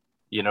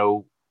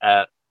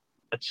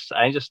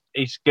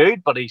 He's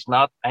good, but he's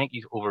not. I think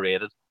he's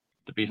overrated.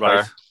 To be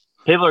fair,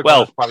 people are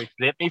going to probably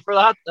flip me for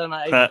that, and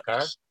I don't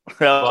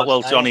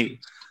care. Jonny,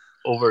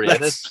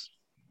 overrated.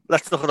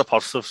 Let's look at the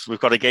positives. We've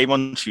got a game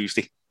on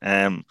Tuesday.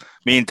 Me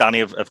and Danny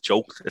have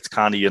joked. It's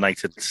kind of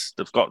United.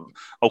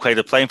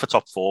 They're playing for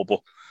top 4,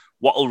 but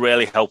what will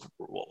really help,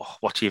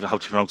 how do you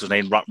pronounce his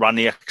name,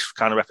 Ranieri's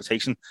kind of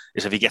reputation,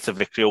 is if he gets a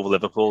victory over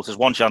Liverpool. There's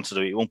one chance to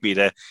do it. He won't be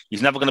there.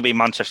 He's never going to be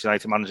Manchester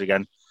United manager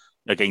again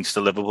against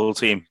the Liverpool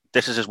team.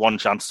 This is his one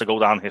chance to go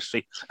down in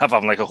history of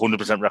having like a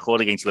 100%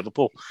 record against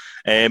Liverpool.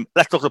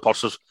 Let's look at the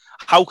positives.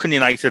 How can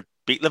United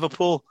beat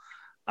Liverpool?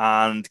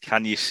 And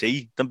can you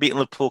see them beating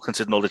Liverpool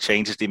considering all the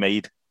changes they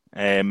made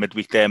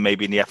midweek there,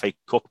 maybe in the FA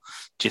Cup?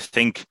 Do you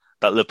think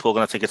that Liverpool are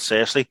going to take it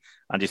seriously?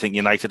 And do you think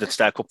United it's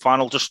their cup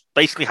final? Just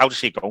basically, how do you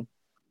see it go?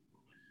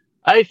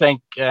 I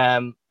think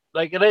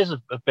it is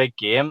a big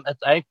game.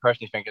 I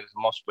personally think it is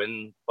a must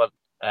win. But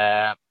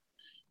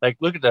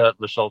look at the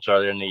results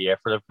earlier in the year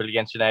for Liverpool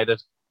against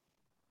United.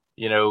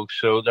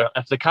 So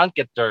if they can't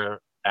get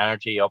their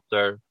energy up,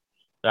 their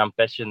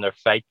ambition, their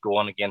fight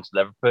going against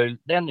Liverpool,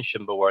 then they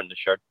shouldn't be wearing the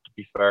shirt, to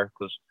be fair,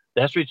 because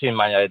the history between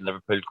Man United and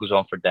Liverpool goes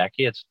on for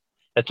decades.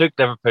 It took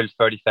Liverpool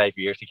 35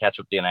 years to catch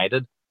up to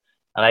United,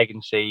 and I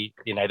can see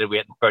United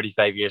waiting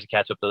 35 years to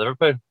catch up to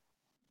Liverpool.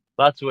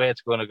 That's the way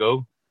it's going to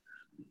go.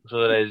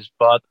 So it is.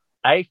 But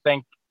I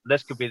think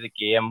this could be the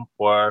game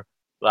where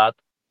that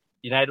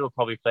United will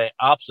probably play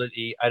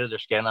absolutely out of their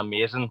skin,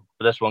 amazing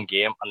for this one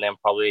game, and then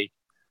probably,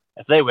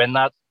 if they win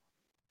that,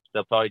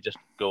 they'll probably just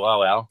go, oh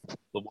well,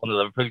 we'll win the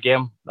Liverpool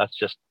game. Let's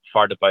just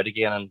fart about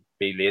again and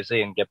be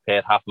lazy and get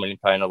paid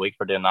 £500,000 a week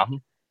for doing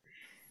nothing.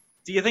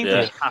 Do you think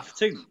they have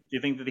to? Do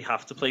you think that they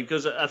have to play?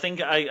 Because I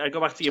think I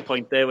go back to your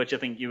point there, which I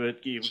think you were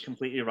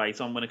completely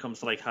right on when it comes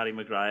to like Harry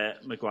Maguire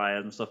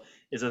and stuff.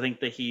 Is I think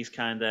that he's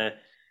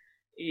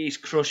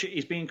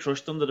being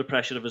crushed under the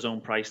pressure of his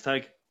own price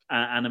tag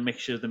and a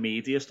mixture of the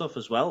media stuff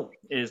as well.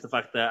 Is the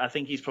fact that I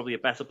think he's probably a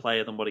better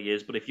player than what he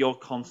is. But if you're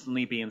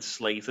constantly being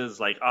slated as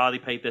like, they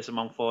paid this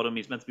amount for him,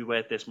 he's meant to be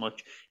worth this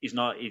much. He's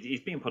not.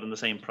 He's being put in the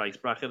same price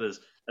bracket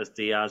as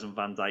Diaz and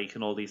Van Dijk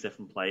and all these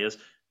different players,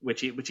 which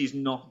he's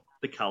not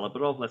the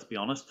caliber of, let's be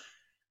honest.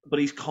 But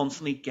he's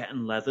constantly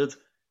getting leathered.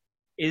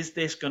 Is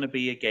this going to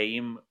be a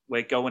game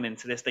where going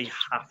into this they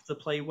have to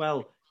play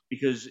well?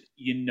 Because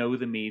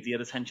the media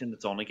attention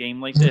that's on a game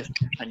like this,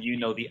 and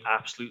the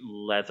absolute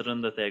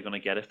leathering that they're going to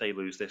get if they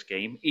lose this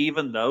game.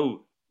 Even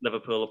though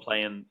Liverpool are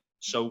playing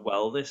so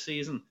well this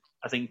season,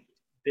 I think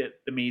the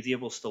media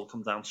will still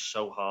come down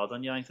so hard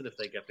on United if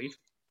they get beat.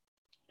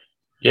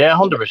 Yeah,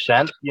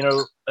 100%.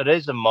 It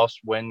is a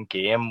must-win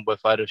game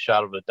without a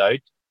shadow of a doubt.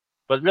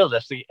 But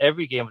realistically,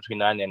 every game between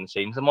now and the end of the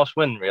season is a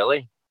must-win,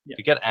 really. Yeah.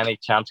 To get any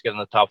chance to get in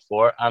the top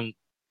four. And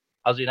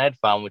as a United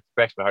fan, which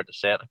breaks my heart to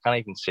say it, I can't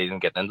even see them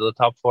getting into the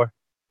top four.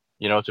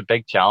 It's a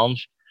big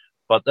challenge.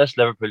 But this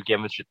Liverpool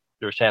game, which you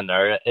were saying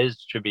there,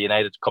 should be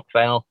United's cup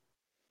final.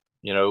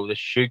 They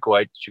should go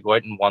out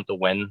and want to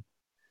win.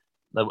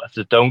 If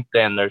they don't,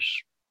 then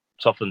there's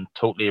something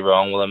totally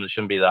wrong with them. It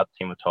shouldn't be that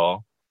team at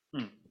all.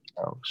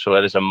 So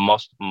it is a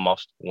must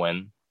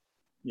win.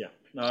 Yeah,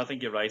 no, I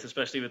think you're right,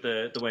 especially with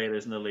the way it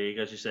is in the league.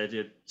 As you said,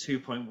 you're 2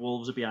 point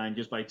Wolves are behind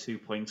just by 2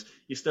 points.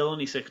 You're still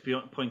only 6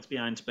 points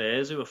behind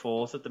Spurs, who are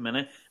fourth at the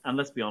minute. And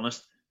let's be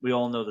honest, we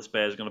all know the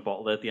Spurs are going to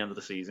bottle it at the end of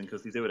the season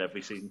because they do it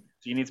every season.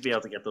 So you need to be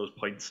able to get those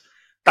points.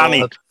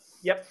 Danny,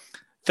 yep.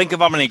 Think of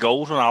how many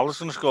goals Ronaldo's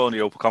going to score in the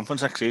Europa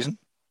Conference next season.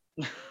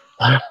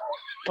 Maybe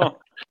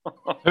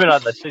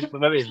not this season,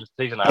 but maybe the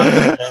season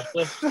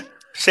after.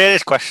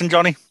 Serious question,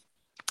 Jonny.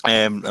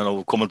 I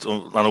know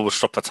we're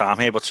stuck for time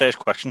here, but serious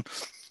question.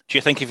 Do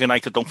you think if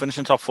United don't finish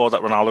in top four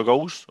that Ronaldo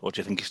goes, or do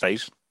you think he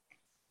stays?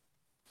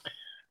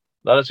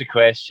 That is a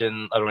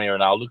question I don't think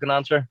Ronaldo can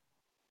answer.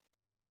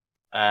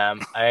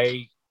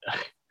 I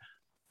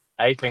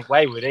think,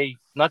 why would he?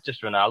 Not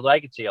just Ronaldo,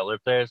 I could see other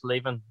players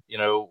leaving.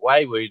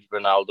 Why would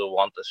Ronaldo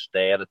want to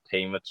stay at a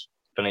team that's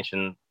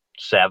finishing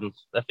 7th,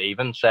 if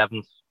even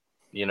 7th?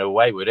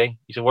 Why would he?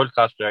 He's a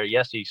world-class player.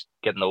 Yes, he's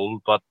getting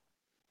old, but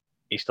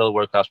he's still a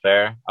world-class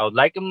player. I would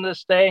like him to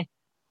stay,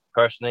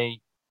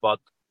 personally, but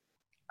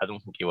I don't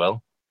think he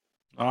will.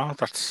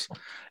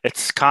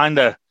 It's kind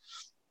of,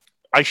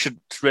 I should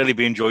really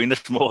be enjoying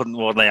this more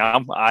than I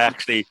am.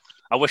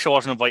 I wish I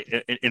wasn't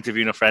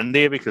interviewing a friend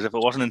here, because if I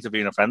wasn't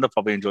interviewing a friend, I'd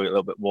probably enjoy it a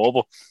little bit more,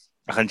 but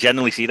I can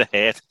genuinely see the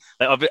hate.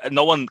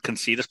 No one can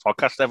see this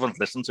podcast, everyone's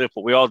listening to it,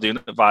 but we are doing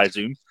it via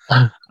Zoom,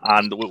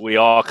 and we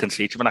all can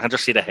see each other, and I can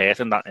just see the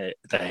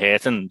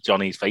hate in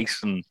Johnny's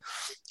face, and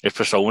his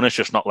persona is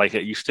just not like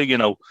it used to.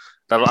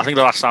 I think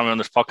the last time we were on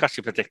this podcast,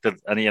 you predicted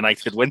any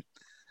United could win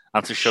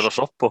and to shut us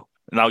up, but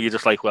now you're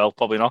just like, well,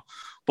 probably not.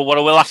 But what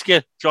I will ask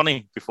you,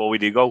 Jonny, before we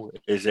do go,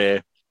 is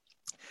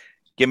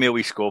give me a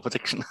wee score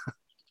prediction.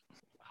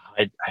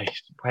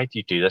 Why do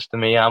you do this to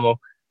me, Amo?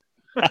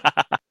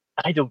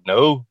 I don't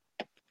know.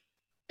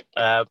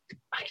 I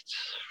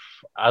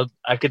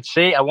could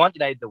say I want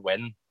United to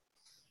win.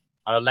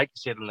 I'd like to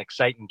see it an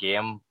exciting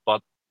game,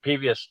 but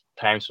previous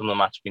times some of the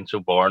matches have been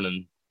so boring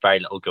and very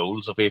little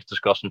goals, that we've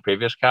discussed in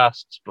previous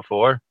casts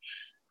before.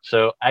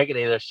 So I could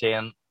either say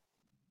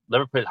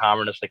Liverpool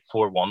hammering us like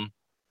 4-1,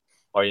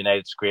 or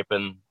United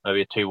scraping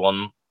maybe a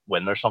 2-1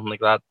 win or something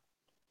like that.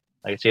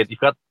 I could say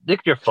look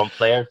at your front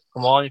players.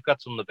 Come on, you've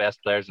got some of the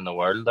best players in the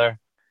world there.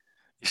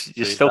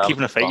 You're still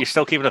keeping the faith. You're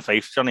still keeping the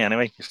faith, Jonny.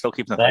 Anyway, you're still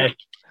keeping the faith.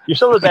 You're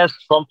still the best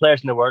front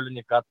players in the world, and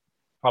you've got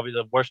probably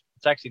the worst.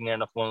 It's actually near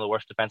enough one of the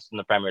worst defenses in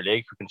the Premier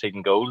League for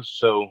conceding goals.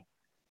 So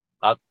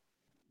that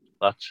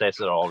says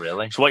it all,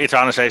 really. So what you're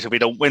trying to say is, if we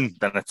don't win,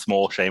 then it's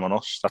more shame on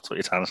us. That's what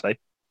you're trying to say.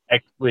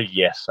 Well,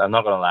 yes, I'm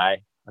not going to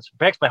lie. It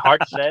breaks my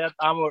heart to say that.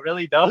 It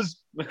really does.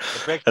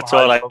 That's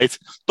all right.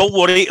 Don't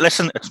worry.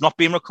 Listen, it's not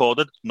being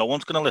recorded. No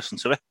one's going to listen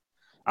to it,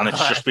 and it's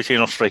just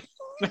between us three.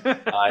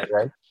 Right.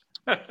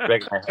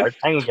 Breaks my heart.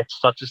 I'm going to get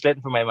such a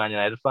slating for my Man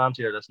United fans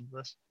here listening to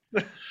this.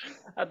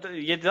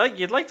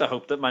 You'd like to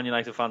hope that Man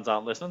United fans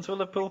aren't listening to a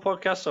Liverpool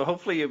podcast, so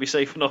hopefully you'll be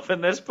safe enough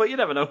in this, but you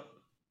never know.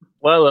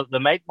 Well, they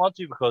might want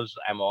to because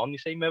I'm on, you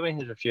see, maybe.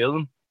 There's a few of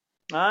them.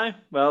 Aye,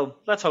 well,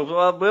 let's hope.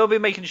 Well, we'll be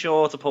making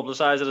sure to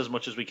publicise it as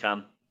much as we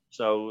can.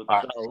 So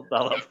that'll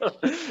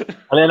help. And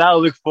then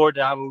I'll look forward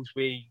to having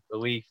a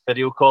wee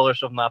video call or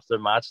something after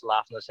the match,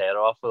 laughing his head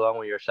off along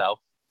with yourself.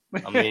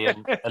 I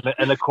mean,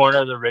 in the corner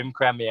of the room,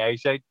 crying my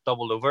eyes out,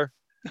 doubled over.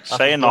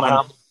 Saying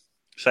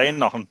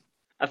nothing.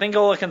 I think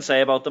all I can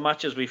say about the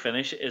match as we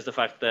finish is the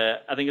fact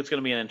that I think it's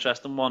going to be an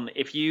interesting one.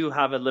 If you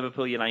have a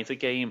Liverpool United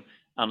game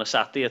on a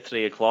Saturday at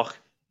 3:00,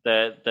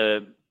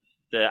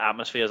 the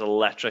atmosphere is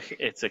electric.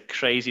 It's a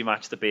crazy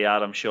match to be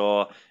at, I'm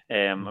sure.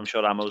 I'm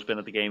sure Amo's been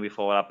at the game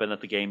before. I've been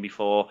at the game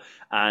before.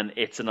 And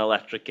it's an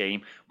electric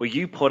game. But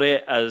you put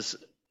it as,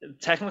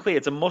 technically,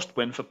 it's a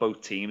must-win for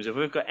both teams. If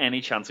we've got any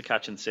chance of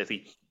catching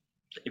City,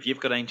 if you've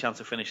got any chance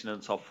of finishing in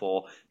the top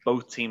four,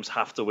 both teams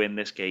have to win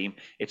this game.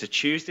 It's a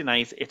Tuesday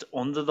night. It's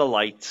under the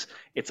lights.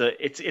 It's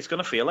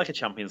going to feel like a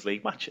Champions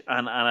League match.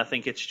 And I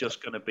think it's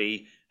just going to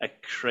be a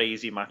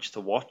crazy match to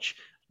watch,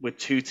 with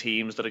two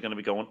teams that are going to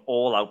be going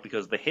all out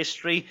because of the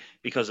history,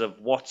 because of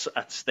what's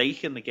at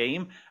stake in the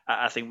game.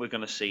 I think we're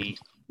going to see,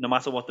 no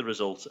matter what the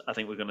result, I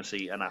think we're going to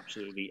see an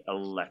absolutely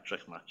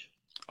electric match.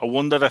 I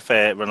wonder if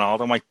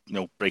Ronaldo might,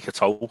 break a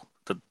toe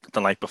the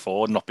night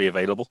before and not be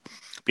available.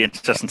 Be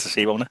interesting to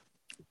see, won't it?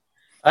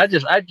 I'd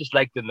just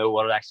like to know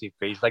what it actually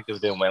feels like to be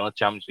doing well in the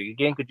Champions League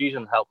again. Could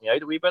you help me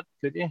out a wee bit?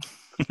 Could you?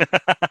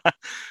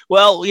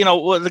 Well, the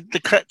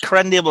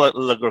crendula.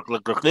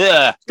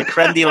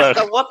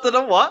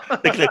 What?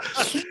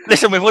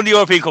 Listen, we've won the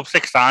European Cup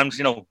 6 times,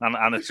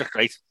 and it's just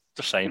great.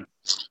 Just saying.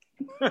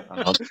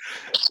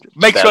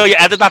 Make sure you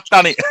edit that,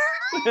 Danny.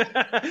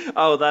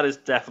 Oh, that is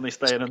definitely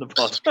staying in the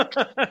pod.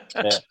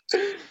 Yeah.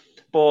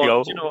 But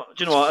do you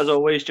know what? As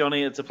always,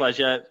 Jonny, it's a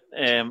pleasure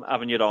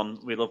having you on.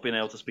 We love being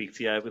able to speak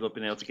to you. We love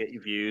being able to get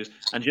your views.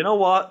 And you know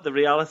what? The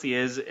reality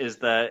is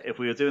that if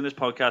we were doing this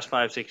podcast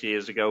 5-6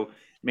 years ago,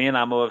 me and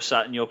Amo have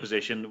sat in your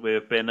position.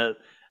 We've been at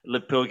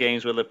Liverpool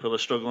games where Liverpool are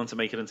struggling to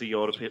make it into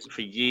Europe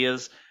for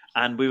years.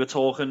 And we were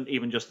talking,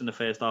 even just in the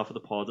first half of the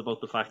pod,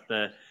 about the fact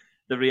that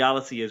the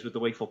reality is, with the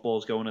way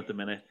football's going at the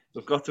minute,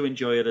 we've got to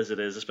enjoy it as it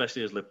is,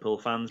 especially as Liverpool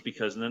fans,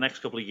 because in the next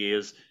couple of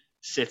years,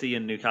 City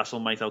and Newcastle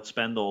might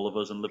outspend all of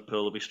us, and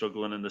Liverpool will be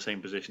struggling in the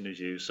same position as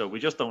you. So we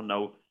just don't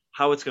know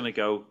how it's going to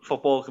go.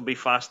 Football can be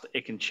fast.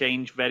 It can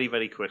change very,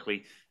 very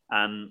quickly.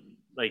 And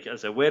like I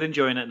said, we're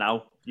enjoying it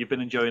now. You've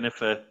been enjoying it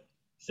for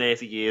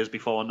 30 years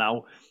before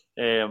now.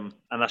 And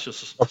that's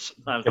just...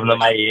 Giving them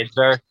my age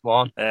there. Come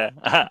on.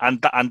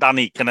 And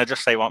Danny, can I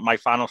just say what my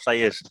final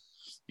say is?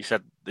 You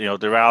said, the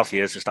reality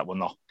is that we're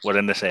not. We're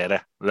in this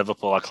area.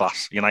 Liverpool are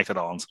class. United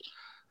aren't.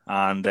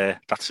 And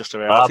that's just the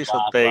reality.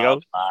 So there you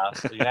go.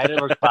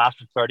 United were class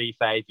for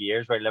 35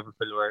 years, where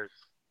Liverpool were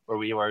where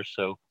we were.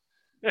 So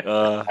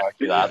I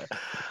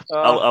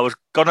was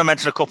going to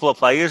mention a couple of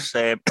players,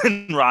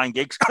 Ryan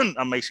Giggs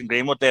and Mason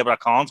Greenwood there, but I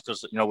can't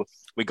because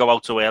we go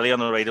out too early on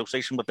the radio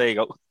station. But there you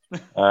go.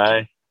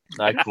 Aye,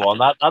 come on,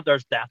 that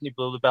there's definitely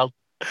below the belt.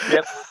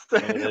 Yep.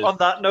 On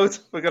that note,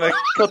 we're going to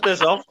cut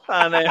this off.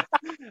 And as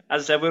I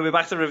said, we'll be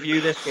back to review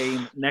this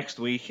game next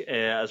week,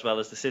 as well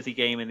as the City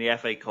game in the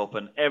FA Cup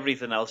and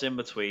everything else in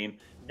between.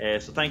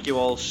 So thank you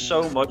all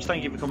so much.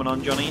 Thank you for coming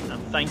on, Jonny,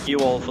 and thank you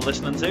all for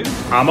listening to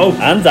Amo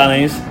and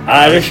Danny's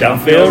Irish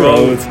Anfield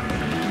Road.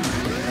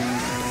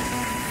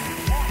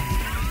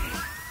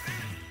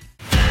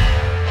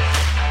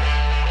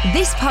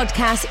 This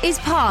podcast is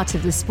part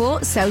of the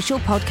Sports Social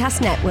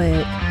Podcast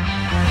Network.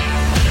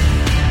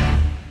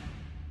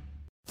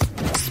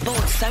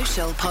 Sports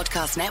Social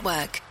Podcast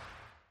Network.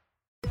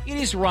 It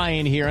is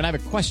Ryan here, and I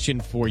have a question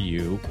for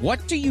you.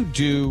 What do you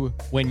do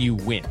when you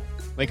win?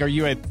 Like, are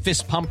you a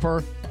fist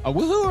pumper, a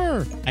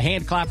woohooer, a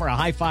hand clapper, a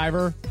high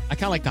fiver? I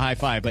kind of like the high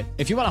five, but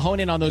if you want to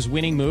hone in on those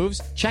winning moves,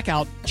 check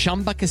out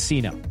Chumba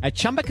Casino. At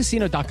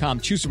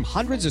ChumbaCasino.com, choose from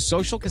hundreds of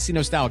social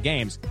casino-style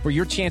games for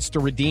your chance to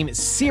redeem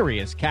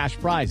serious cash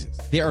prizes.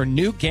 There are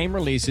new game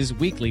releases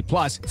weekly,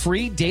 plus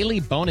free daily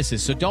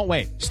bonuses. So don't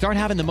wait. Start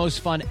having the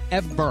most fun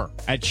ever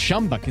at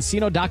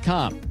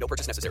ChumbaCasino.com. No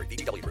purchase necessary.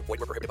 VGW Group. Void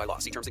where prohibited by law.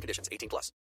 See terms and conditions. 18+.